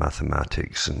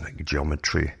mathematics and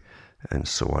geometry and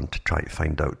so on, to try to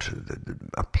find out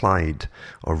applied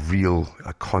or real,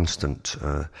 constant,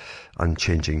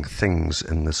 unchanging things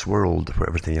in this world where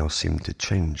everything else seemed to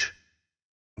change.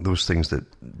 Those things that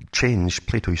change,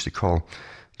 Plato used to call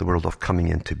the world of coming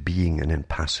into being and then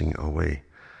passing away.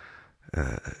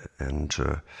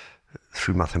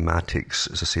 Through mathematics,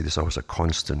 as I say, there's always a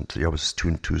constant. 2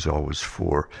 and 2 is always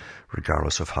 4,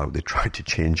 regardless of how they try to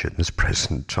change it in this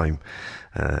present time,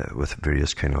 with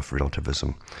various kind of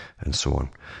relativism and so on.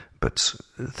 But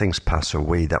things pass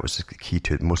away. That was the key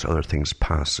to it. Most other things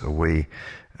pass away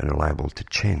and are liable to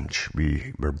change.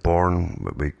 We're born,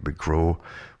 we grow,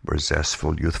 we're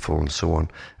zestful, youthful, and so on,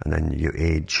 and then you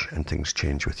age and things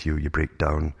change with you. You break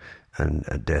down, and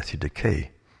at death you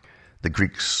decay. The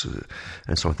Greeks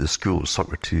and some of the schools,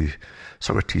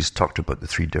 Socrates talked about the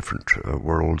 3 different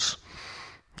worlds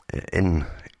in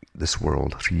this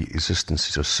world, 3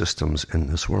 existences or systems in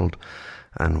this world.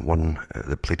 And one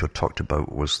that Plato talked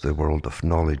about was the world of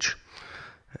knowledge.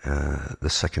 The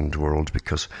second world,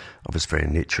 because of its very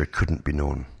nature, couldn't be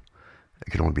known.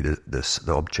 It could only be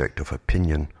the object of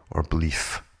opinion or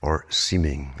belief or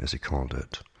seeming, as he called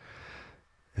it.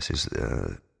 This is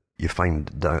you find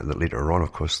that later on,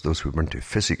 of course, those who were into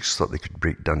physics thought they could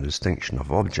break down the distinction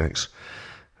of objects,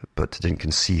 but didn't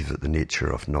conceive that the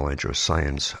nature of knowledge or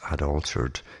science had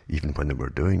altered even when they were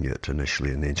doing it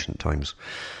initially in ancient times.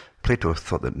 Plato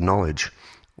thought that knowledge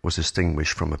was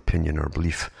distinguished from opinion or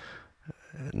belief,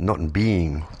 not in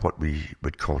being what we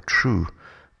would call true,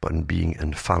 but in being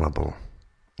infallible.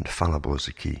 Infallible is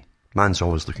the key. Man's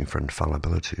always looking for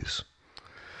infallibilities,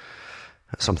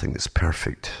 something that's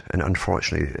perfect. And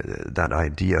unfortunately, that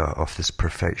idea of this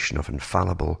perfection of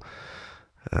infallible,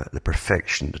 the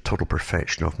total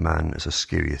perfection of man, is a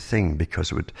scary thing,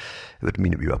 because it would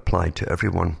mean it would be applied to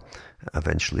everyone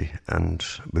eventually, and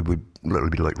we would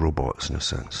literally be like robots in a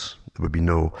sense. There would be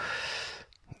no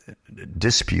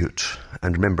dispute.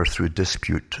 And remember, through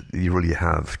dispute, you really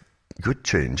have good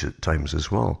change at times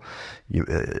as well.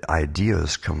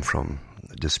 Ideas come from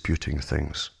disputing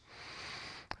things.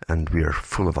 And we are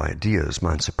full of ideas.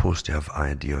 Man's supposed to have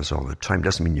ideas all the time.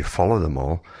 Doesn't mean you follow them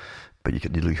all, but you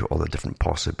can look at all the different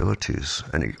possibilities.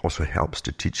 And it also helps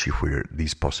to teach you where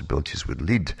these possibilities would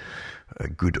lead,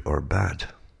 good or bad.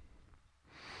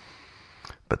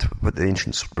 But what the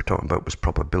ancients were talking about was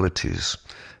probabilities,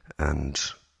 and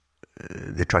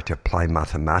they tried to apply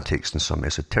mathematics in some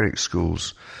esoteric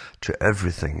schools to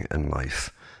everything in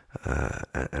life.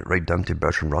 Right down to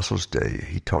Bertrand Russell's day,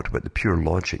 he talked about the pure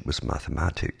logic was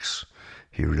mathematics.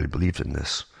 He really believed in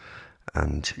this.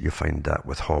 And you find that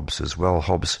with Hobbes as well.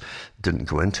 Hobbes didn't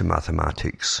go into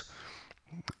mathematics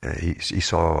He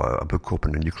saw a book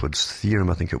open in Euclid's Theorem,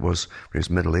 I think it was, when he was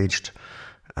middle-aged,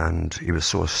 and he was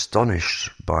so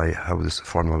astonished by how this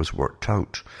formula was worked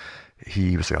out.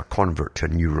 He was a convert to a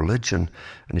new religion,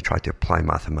 and he tried to apply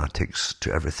mathematics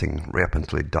to everything right up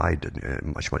until he died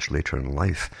much later in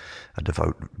life, a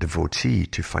devout devotee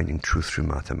to finding truth through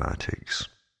mathematics.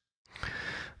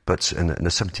 But in the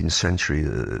 17th century,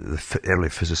 the early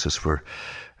physicists were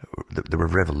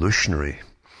revolutionary,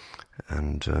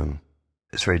 and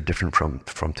it's very different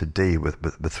from today with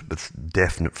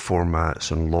definite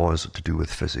formats and laws to do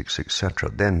with physics,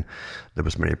 etc. Then there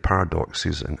was many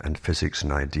paradoxes in physics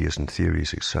and ideas and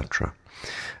theories, etc.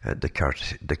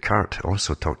 Descartes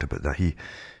also talked about that.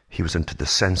 He was into the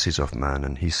senses of man,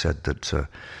 and he said that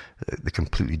they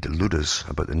completely delude us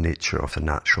about the nature of the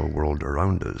natural world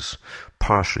around us.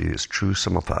 Partially it's true,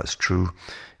 some of that is true.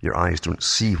 Your eyes don't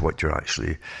see what you're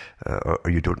actually,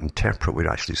 or you don't interpret what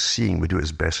you're actually seeing. We do it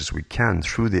as best as we can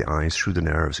through the eyes, through the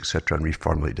nerves, etc., and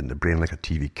reformulate in the brain like a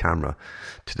TV camera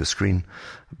to the screen.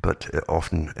 But it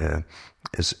often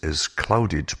is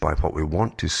clouded by what we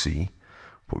want to see,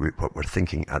 what we're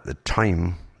thinking at the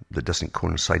time that doesn't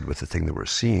coincide with the thing that we're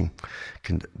seeing,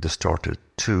 can distort it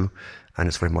too. And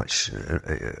it's very much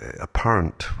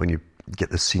apparent when you get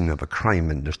the scene of a crime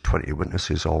and there's 20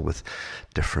 witnesses all with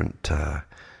different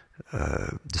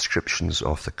descriptions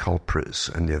of the culprits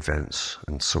and the events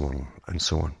and so on and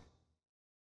so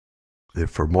on.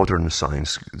 For modern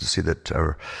science, to say that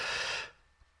our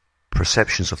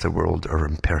perceptions of the world are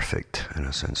imperfect in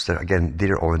a sense.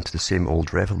 They're all into the same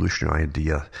old revolutionary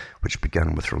idea which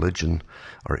began with religion,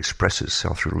 or expresses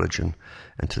itself through religion,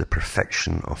 into the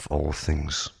perfection of all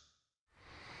things.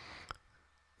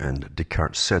 And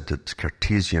Descartes said that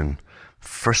Cartesian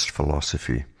first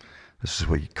philosophy, this is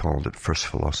what he called it, first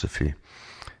philosophy,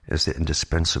 is the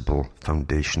indispensable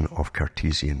foundation of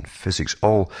Cartesian physics.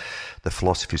 All the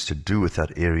philosophies to do with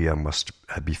that area must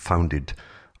be founded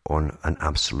on an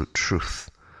absolute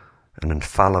truth, an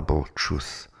infallible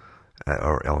truth,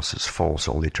 or else it's false.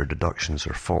 All later deductions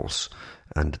are false,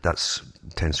 and that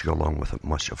tends to go along with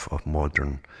much of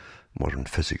modern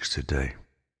physics today.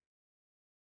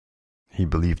 He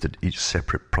believed that each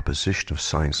separate proposition of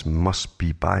science must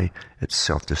be by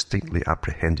itself distinctly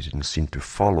apprehended and seen to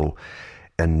follow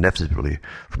inevitably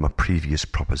from a previous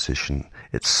proposition,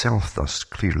 itself thus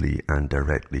clearly and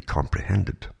directly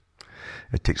comprehended.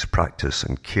 It takes practice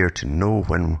and care to know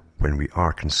when we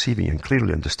are conceiving and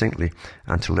clearly and distinctly,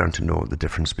 and to learn to know the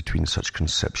difference between such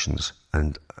conceptions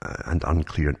and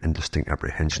unclear and indistinct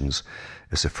apprehensions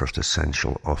is the first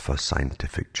essential of a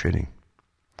scientific training.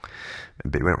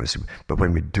 But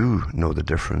when we do know the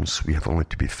difference, we have only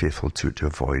to be faithful to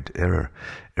avoid error.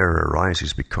 Error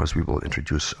arises because it will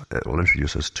introduce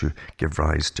us to give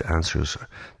rise to answers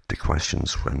to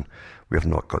questions when we have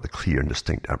not got the clear and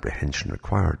distinct apprehension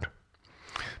required.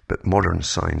 But modern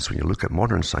science, when you look at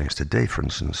modern science today, for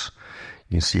instance,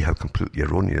 you can see how completely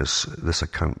erroneous this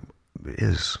account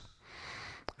is.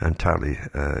 Entirely,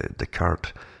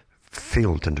 Descartes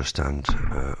failed to understand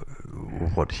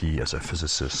what he, as a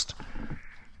physicist,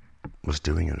 was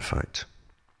doing, in fact.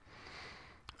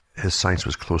 His science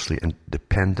was closely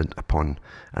dependent upon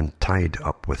and tied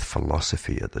up with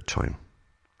philosophy at the time.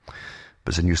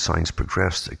 But as the new science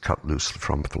progressed, it cut loose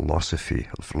from philosophy.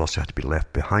 Philosophy had to be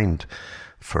left behind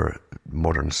for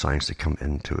modern science to come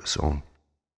into its own.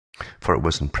 For it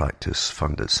was in practice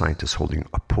found that scientists holding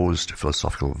opposed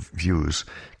philosophical views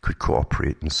could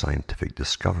cooperate in scientific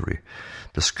discovery.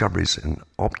 Discoveries in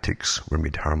optics were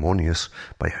made harmonious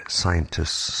by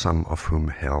scientists, some of whom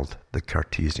held the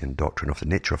Cartesian doctrine of the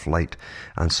nature of light,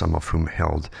 and some of whom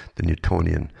held the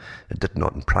Newtonian. It did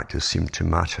not in practice seem to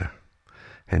matter.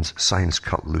 Hence, science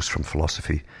cut loose from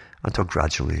philosophy until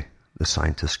gradually the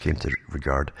scientists came to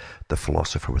regard the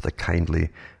philosopher with a kindly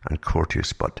and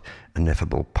courteous but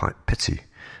ineffable pity.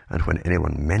 And when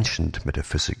anyone mentioned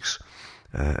metaphysics,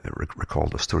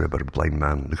 recalled a story about a blind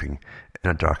man looking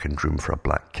in a darkened room for a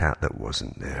black cat that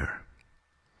wasn't there.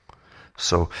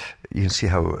 So you can see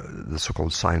how the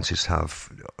so-called sciences have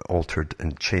altered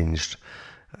and changed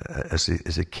as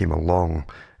they came along,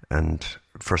 and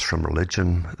first from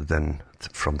religion, then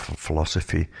from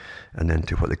philosophy, and then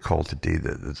to what they call today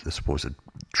the supposed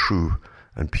true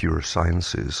and pure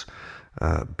sciences.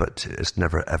 But it's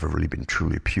never ever really been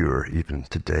truly pure, even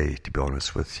today, to be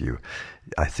honest with you.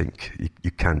 I think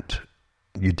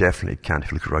you definitely can't,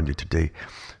 if you look around you today,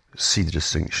 see the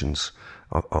distinctions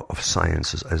of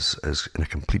science as in a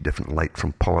complete different light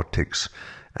from politics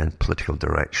and political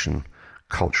direction,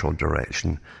 cultural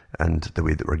direction, and the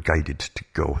way that we're guided to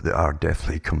go. They are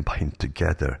definitely combined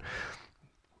together.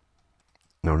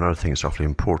 Now, another thing that's awfully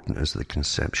important is the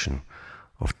conception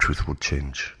of truth will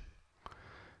change.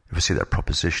 If we say that a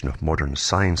proposition of modern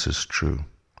science is true,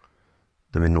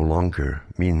 they may no longer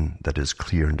mean that it is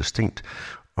clear and distinct,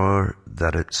 or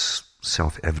that it's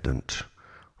self-evident,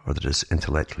 or that it is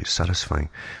intellectually satisfying.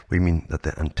 We mean that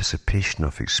the anticipation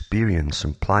of experience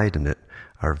implied in it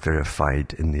are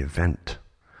verified in the event.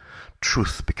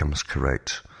 Truth becomes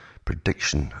correct.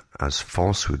 Prediction as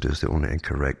falsehood is the only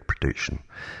incorrect prediction.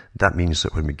 That means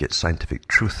that when we get scientific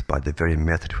truth by the very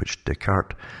method which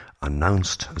Descartes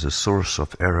announced as a source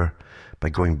of error, by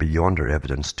going beyond our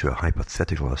evidence to a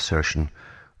hypothetical assertion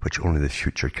which only the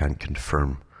future can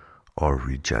confirm or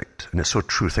reject. And it's so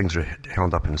true. Things are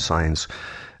held up in science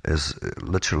as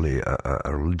literally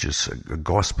a religious, a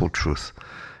gospel truth,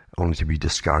 only to be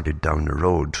discarded down the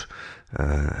road.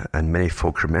 And many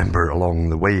folk, remember, along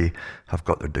the way have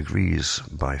got their degrees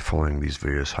by following these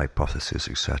various hypotheses,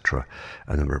 etc.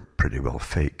 And they were pretty well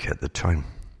fake at the time.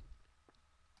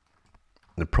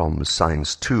 The problem with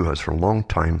science, too, has for a long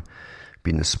time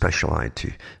been the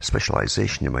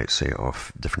specialization, you might say,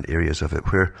 of different areas of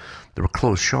it, where there were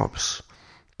closed shops.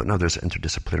 But now there's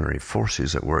interdisciplinary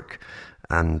forces at work,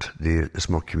 and there's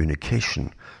more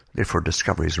communication. Therefore,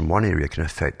 discoveries in one area can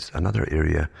affect another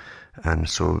area. And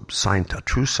so a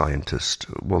true scientist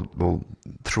will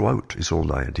throw out his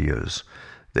old ideas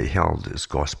that he held as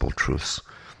gospel truths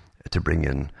to bring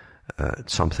in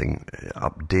something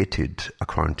updated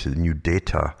according to the new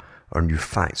data or new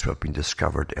facts that have been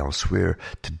discovered elsewhere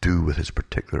to do with his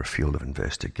particular field of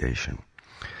investigation.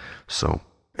 So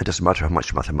it doesn't matter how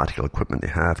much mathematical equipment they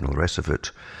have and all the rest of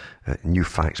it, new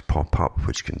facts pop up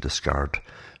which can discard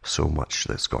so much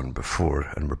that's gone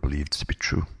before and were believed to be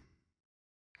true.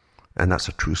 And that's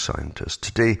a true scientist.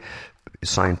 Today,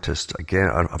 scientists, again,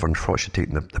 have unfortunately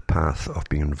taken the path of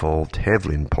being involved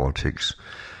heavily in politics.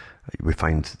 We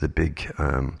find the big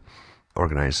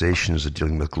organizations that are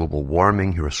dealing with global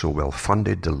warming, who are so well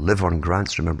funded, they live on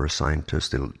grants. Remember, scientists,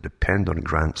 they depend on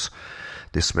grants.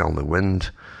 They smell the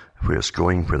wind, where it's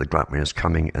going, where the grant money is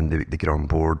coming, and they get on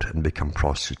board and become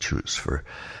prostitutes for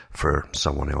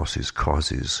someone else's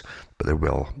causes. But they're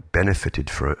well benefited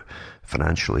for it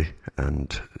financially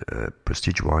and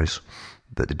prestige-wise,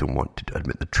 that they don't want to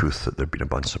admit the truth that there have been a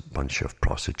bunch of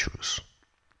prostitutes.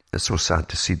 It's so sad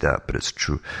to see that, but it's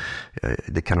true.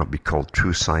 They cannot be called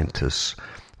true scientists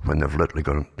when they've literally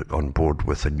gone on board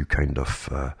with a new kind of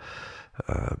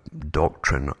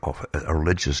doctrine, of a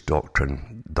religious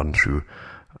doctrine done through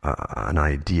an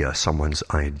idea, someone's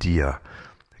idea,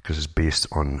 because it's based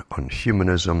on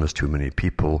humanism. There's too many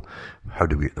people. How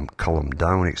do we cull them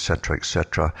down, etc.,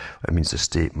 etc.? It means the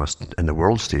state must, and the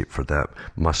world state for that,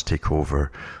 must take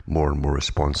over more and more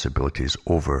responsibilities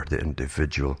over the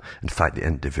individual. In fact, the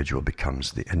individual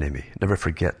becomes the enemy. Never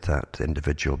forget that. The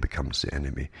individual becomes the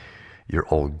enemy. You're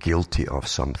all guilty of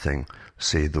something,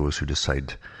 say those who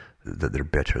decide that they're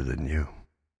better than you.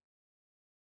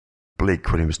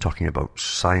 Blake, when he was talking about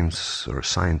science, or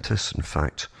scientists, in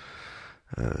fact,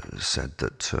 said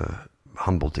that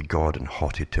humble to God and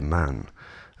haughty to man.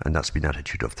 And that's been the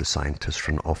attitude of the scientist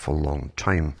for an awful long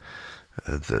time,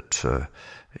 that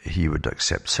he would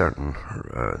accept certain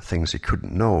things he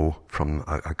couldn't know from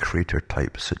a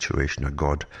creator-type situation, a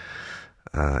God.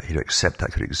 He'd accept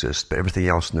that could exist, but everything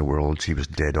else in the world, he was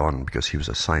dead on, because he was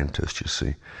a scientist, you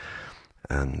see.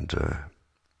 And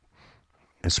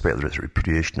in spite of the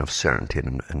repudiation of certainty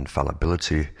and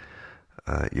infallibility,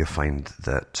 you find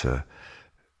that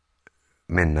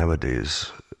men nowadays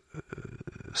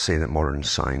say that modern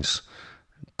science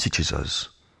teaches us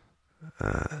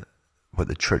what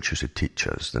the church used to teach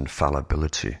us, the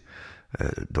infallibility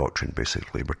doctrine,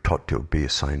 basically. We're taught to obey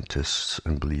scientists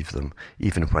and believe them,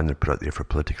 even when they're put out there for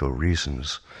political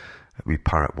reasons. We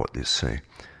parrot what they say.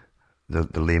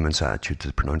 The layman's attitude to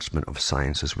the pronouncement of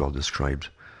science is well described.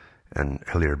 And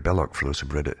Hilaire Belloc, for those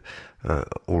who've read it, oh,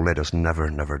 let us never,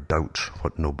 never doubt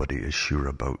what nobody is sure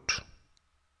about.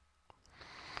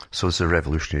 So it's a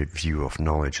revolutionary view of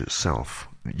knowledge itself.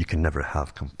 You can never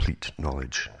have complete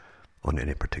knowledge on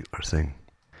any particular thing.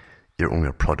 You're only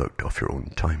a product of your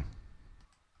own time.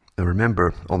 Now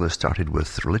remember, all this started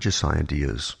with religious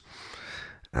ideas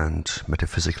and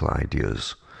metaphysical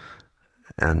ideas,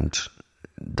 and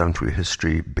down through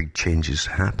history, big changes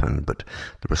happened, but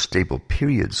there were stable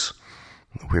periods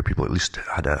where people at least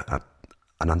had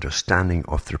an understanding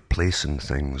of their place in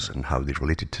things and how they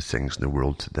related to things in the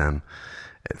world to them.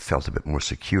 It felt a bit more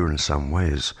secure in some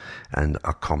ways, and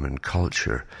a common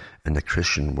culture. In the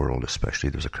Christian world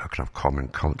especially, there was a kind of common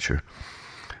culture.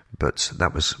 But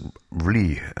that was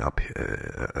really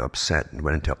upset and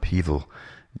went into upheaval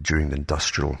during the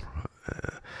Industrial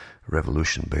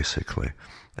Revolution, basically.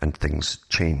 and things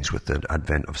change with the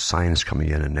advent of science coming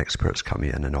in and experts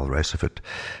coming in and all the rest of it.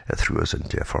 It threw us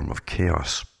into a form of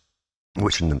chaos,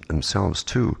 which in themselves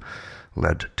too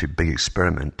led to big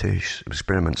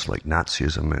experiments like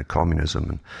Nazism and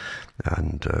communism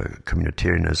and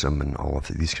communitarianism and all of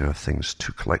these kind of things,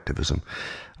 to collectivism.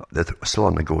 They're still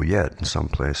on the go yet in some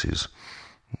places.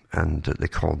 And they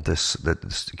called this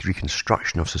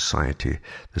reconstruction of society,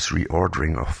 this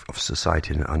reordering of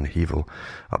society and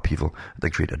upheaval, the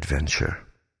Great Adventure.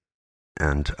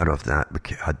 And out of that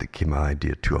came an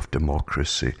idea too of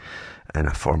democracy, and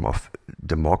a form of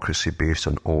democracy based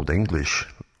on Old English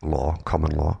law,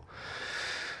 common law.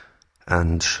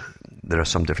 And there are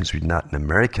some differences between that and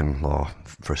American law,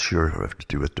 for sure, have to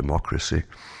do with democracy,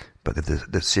 but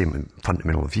the same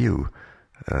fundamental view,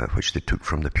 which they took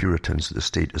from the Puritans, that the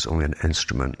state is only an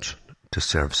instrument to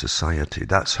serve society.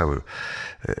 That's how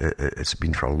it's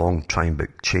been for a long time,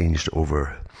 but changed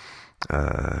over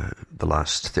the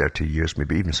last 30 years,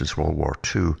 maybe even since World War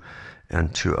II,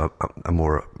 and to a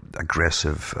more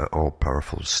aggressive,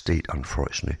 all-powerful state,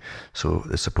 unfortunately. So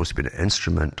it's supposed to be an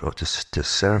instrument to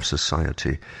serve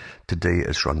society. Today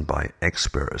it's run by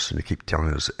experts, and they keep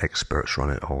telling us experts run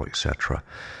it all, etc.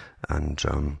 And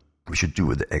we should do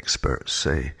what the experts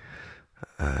say.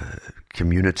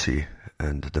 Community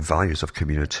and the values of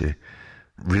community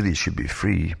really should be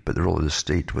free, but the role of the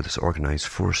state with its organized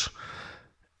force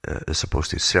is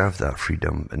supposed to serve that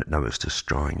freedom, and now it's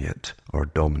destroying it or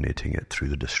dominating it through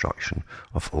the destruction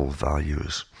of old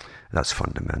values. That's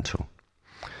fundamental.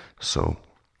 So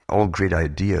all great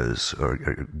ideas,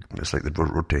 it's like the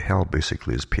road to hell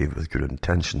basically is paved with good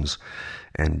intentions,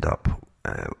 end up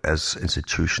as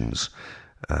institutions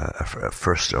at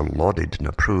first are lauded and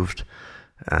approved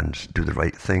and do the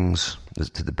right things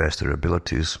to the best of their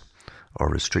abilities or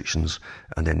restrictions,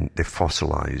 and then they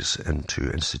fossilize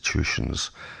into institutions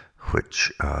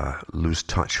which lose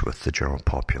touch with the general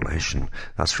population.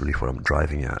 That's really what I'm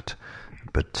driving at.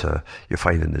 But you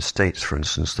find in the States, for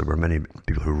instance, there were many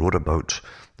people who wrote about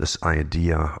this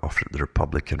idea of the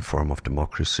Republican form of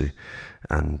democracy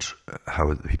and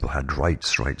how people had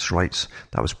rights.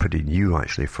 That was pretty new,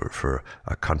 actually, for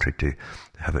a country to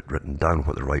have it written down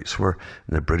what the rights were.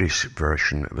 In the British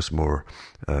version, it was more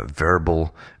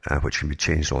verbal, which can be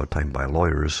changed all the time by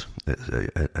lawyers,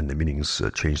 and the meanings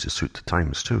change to suit the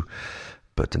times too.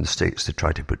 But in the States, they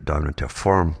tried to put it down into a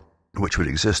form which would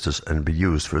exist and be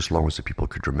used for as long as the people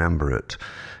could remember it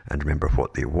and remember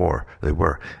what they were.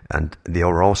 And they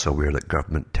were also aware that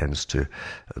government tends to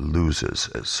lose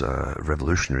its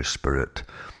revolutionary spirit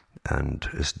and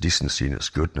its decency and its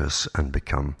goodness and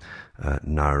become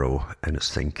narrow in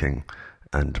its thinking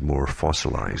and more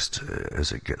fossilized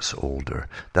as it gets older.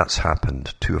 That's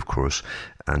happened too, of course,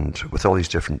 and with all these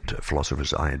different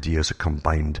philosophers' ideas are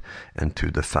combined into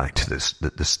the fact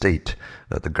that the state,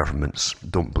 that the governments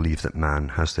don't believe that man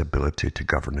has the ability to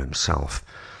govern himself,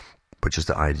 which is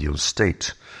the ideal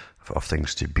state of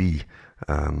things to be,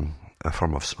 a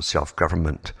form of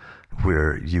self-government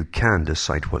where you can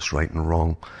decide what's right and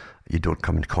wrong. You don't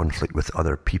come in conflict with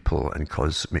other people and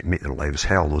make their lives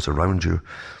hell, those around you,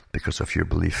 because of your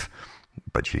belief.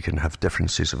 But you can have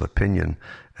differences of opinion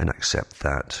and accept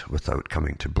that without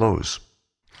coming to blows.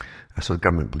 So the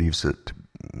government believes that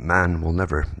man will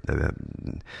never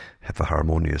have a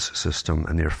harmonious system,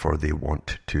 and therefore they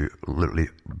want to literally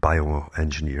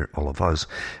bioengineer all of us,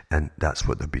 and that's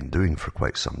what they've been doing for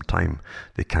quite some time.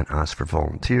 They can't ask for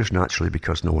volunteers naturally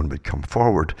because no one would come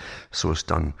forward, so it's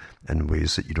done in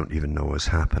ways that you don't even know is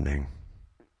happening.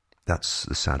 That's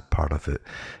the sad part of it,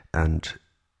 and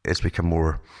it's become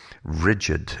more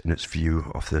rigid in its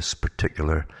view of this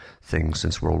particular thing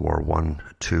since World War I,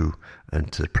 II,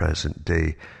 and to the present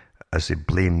day, as they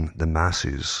blame the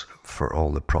masses for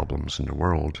all the problems in the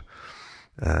world.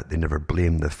 They never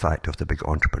blame the fact of the big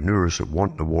entrepreneurs that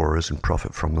want the wars and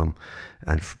profit from them,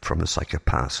 and from the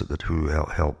psychopaths who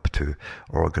help to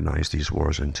organize these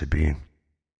wars into being.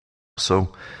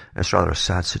 So it's rather a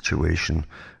sad situation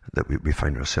that we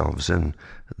find ourselves in,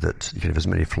 that you can have as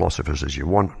many philosophers as you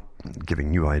want, giving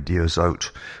new ideas out,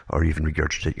 or even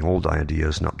regurgitating old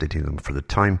ideas and updating them for the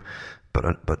time.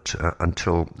 But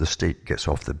until the state gets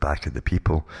off the back of the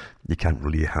people, you can't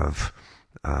really have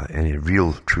any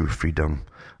real true freedom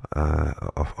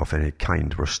of any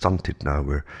kind. We're stunted now.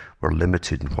 We're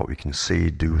limited in what we can say,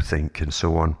 do, think, and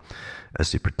so on,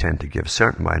 as they pretend to give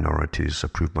certain minorities,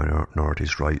 approved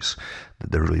minorities, rights,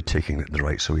 that they're really taking the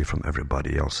rights away from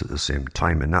everybody else at the same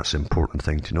time. And that's an important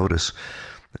thing to notice.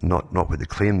 Not what they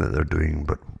claim that they're doing,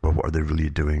 but what are they really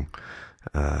doing?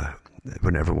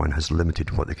 When everyone has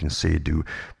limited what they can say, do.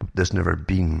 There's never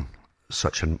been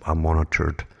such a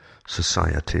monitored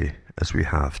society as we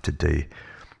have today,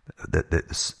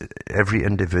 that every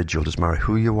individual, doesn't matter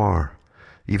who you are,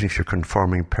 even if you're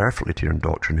conforming perfectly to your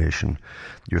indoctrination,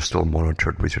 you're still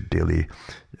monitored with your daily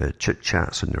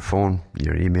chit-chats on your phone,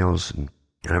 your emails, and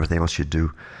everything else you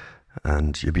do.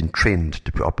 And you've been trained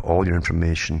to put up all your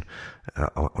information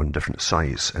on different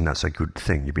sites, and that's a good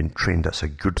thing. You've been trained, that's a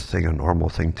good thing, a normal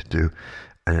thing to do,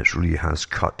 and it really has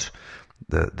cut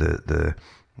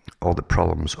all the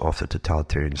problems of the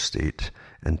totalitarian state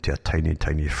into a tiny,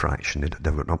 tiny fraction.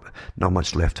 There were not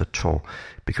much left at all,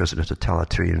 because in a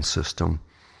totalitarian system,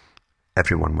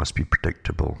 everyone must be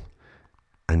predictable.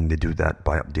 And they do that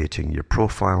by updating your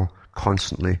profile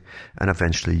constantly, and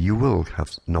eventually you will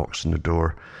have knocks on the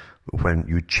door when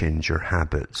you change your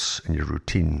habits and your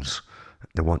routines.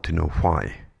 They want to know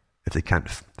why. If they can't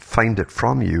find it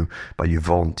from you by you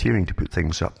volunteering to put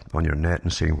things up on your net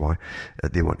and saying why,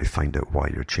 they want to find out why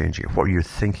you're changing it. What are you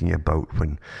thinking about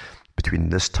when between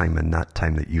this time and that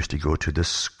time that you used to go to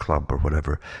this club or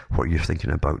whatever? What are you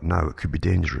thinking about now? It could be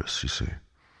dangerous, you see.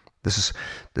 This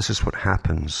is what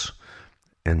happens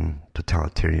in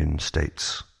totalitarian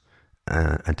states.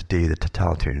 And today the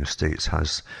totalitarian states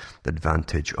has the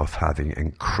advantage of having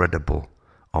incredible,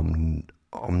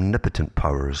 omnipotent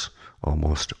powers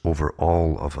almost over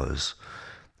all of us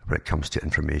when it comes to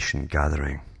information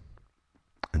gathering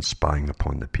and spying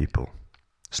upon the people.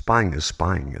 Spying is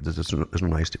spying. There's no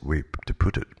nice way to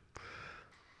put it.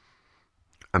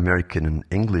 American and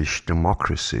English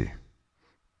democracy,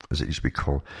 as it used to be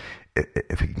called,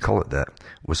 if we can call it that,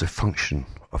 was a function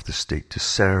of the state to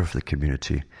serve the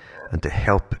community and to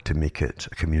help to make it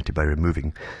a community by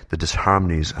removing the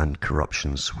disharmonies and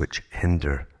corruptions which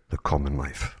hinder the common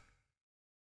life.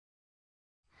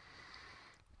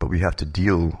 But we have to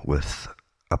deal with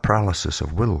a paralysis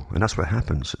of will, and that's what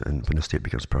happens when the state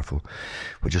becomes powerful,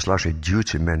 which is largely due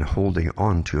to men holding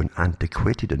on to an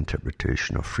antiquated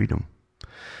interpretation of freedom.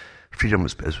 Freedom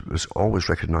was always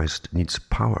recognized needs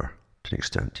power to an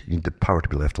extent. You need the power to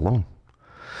be left alone.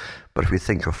 But if we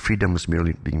think of freedom as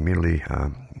being merely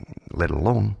let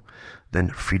alone, then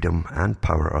freedom and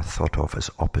power are thought of as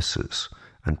opposites,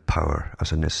 and power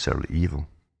as a necessarily evil.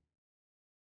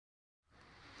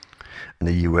 In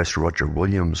the US, Roger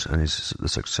Williams and the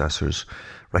successors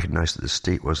recognized that the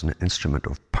state was an instrument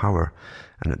of power,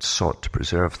 and it sought to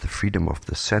preserve the freedom of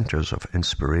the centers of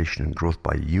inspiration and growth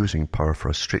by using power for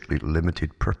a strictly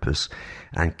limited purpose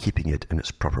and keeping it in its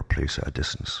proper place at a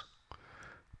distance.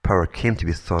 Power came to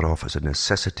be thought of as a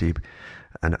necessity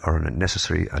or a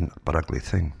necessary but ugly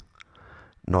thing,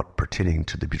 not pertaining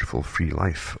to the beautiful free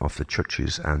life of the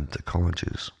churches and the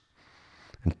colleges.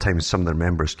 In time, some of their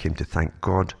members came to thank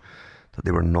God that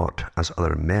they were not as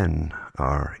other men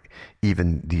are,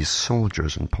 even these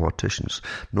soldiers and politicians.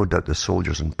 No doubt the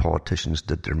soldiers and politicians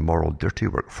did their moral dirty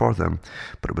work for them,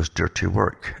 but it was dirty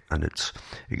work, and its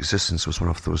existence was one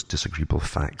of those disagreeable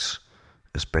facts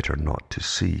it's better not to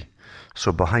see.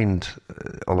 So behind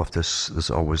all of this, there's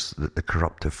always the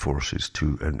corruptive forces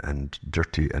too, and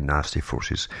dirty and nasty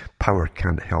forces. Power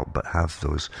can't help but have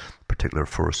those particular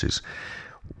forces.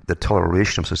 The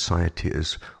toleration of society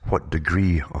is what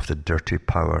degree of the dirty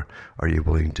power are you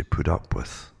willing to put up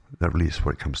with? That really is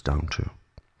what it comes down to.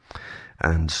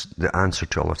 And the answer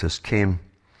to all of this came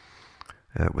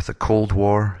with the Cold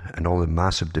War and all the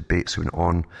massive debates that went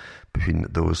on between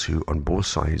those who, on both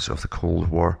sides of the Cold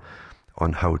War,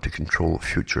 on how to control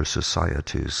future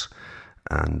societies.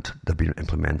 And they've been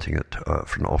implementing it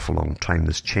for an awful long time,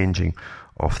 this changing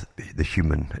of the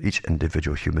human, each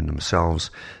individual human themselves,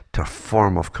 to a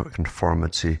form of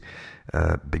conformity,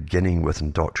 beginning with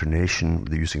indoctrination,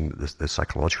 using the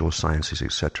psychological sciences,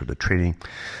 etc., the training,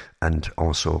 and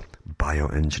also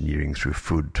bioengineering through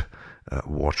food,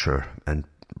 water, and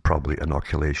probably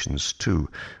inoculations too,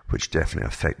 which definitely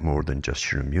affect more than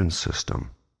just your immune system,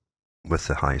 with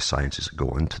the high sciences that go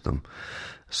into them.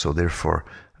 So therefore,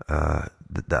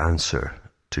 the answer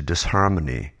to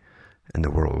disharmony in the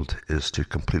world is to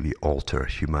completely alter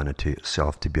humanity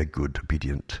itself to be a good,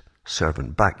 obedient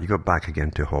servant. You go back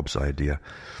again to Hobbes' idea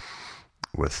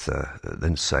with the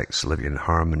insects living in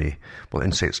harmony. Well,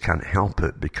 insects can't help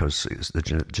it because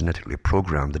they're genetically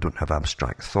programmed. They don't have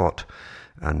abstract thought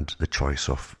and the choice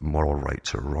of moral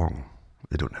rights or wrong.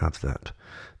 They don't have that.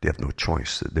 They have no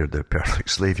choice. They're the perfect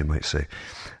slave, you might say.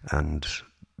 And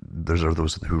there are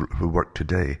those who work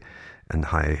today in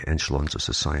high echelons of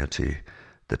society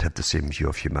that have the same view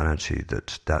of humanity,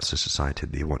 that's the society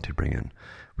they want to bring in,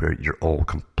 where you're all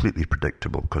completely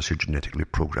predictable because you're genetically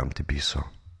programmed to be so.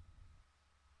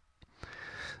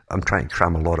 I'm trying to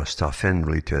cram a lot of stuff in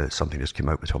really to something that's came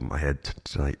out the top of my head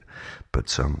tonight,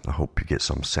 but I hope you get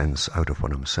some sense out of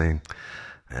what I'm saying.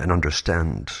 and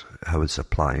understand how this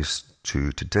applies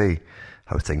to today,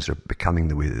 how things are becoming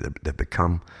the way that they've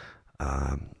become.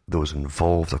 Those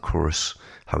involved, of course,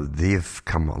 how they've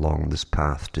come along this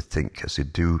path to think as they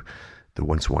do, the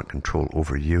ones who want control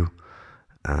over you,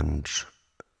 and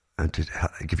to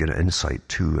give you an insight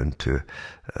too into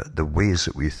the ways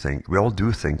that we think. We all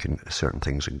do think in certain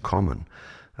things in common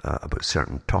about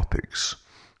certain topics.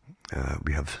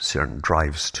 We have certain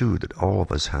drives too that all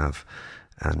of us have,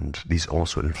 and these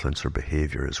also influence our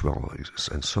behavior as well,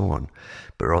 and so on.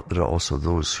 But there are also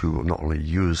those who will not only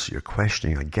use your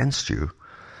questioning against you,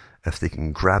 if they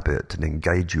can grab it and then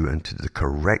guide you into the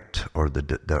correct or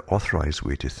the authorized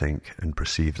way to think and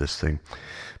perceive this thing,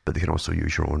 but they can also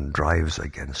use your own drives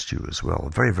against you as well.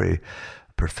 A very, very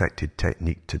perfected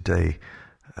technique today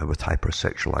with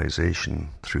hypersexualization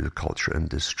through the culture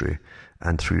industry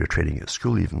and through your training at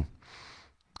school even.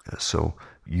 So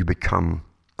you become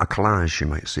a collage, you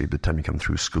might say, by the time you come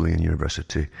through schooling and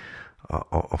university,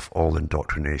 of all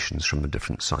indoctrinations from the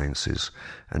different sciences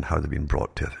and how they've been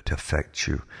brought to affect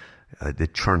you. They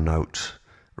churn out,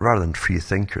 rather than free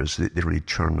thinkers, they really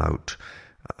churn out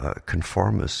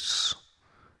conformists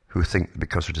who think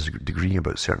because they're disagreeing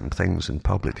about certain things in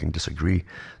public, they can disagree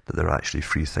that they're actually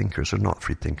free thinkers. They're not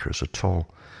free thinkers at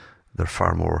all. They're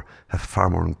have far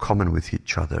more in common with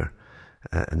each other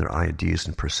in their ideas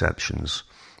and perceptions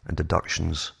and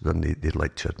deductions than they'd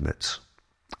like to admit.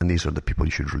 And these are the people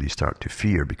you should really start to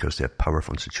fear, because they have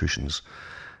powerful institutions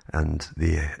and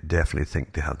they definitely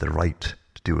think they have the right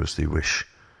to do as they wish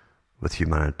with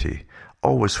humanity.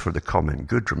 Always for the common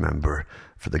good, remember,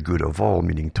 for the good of all,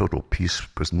 meaning total peace,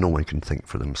 because no one can think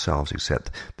for themselves except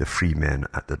the free men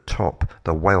at the top.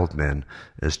 The wild men,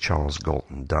 as Charles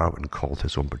Galton Darwin called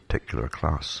his own particular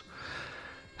class.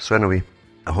 So anyway,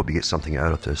 I hope you get something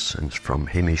out of this. And from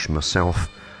Hamish and myself,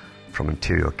 from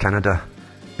Ontario, Canada,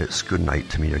 it's good night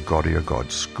to me. Your God or your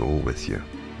gods go with you.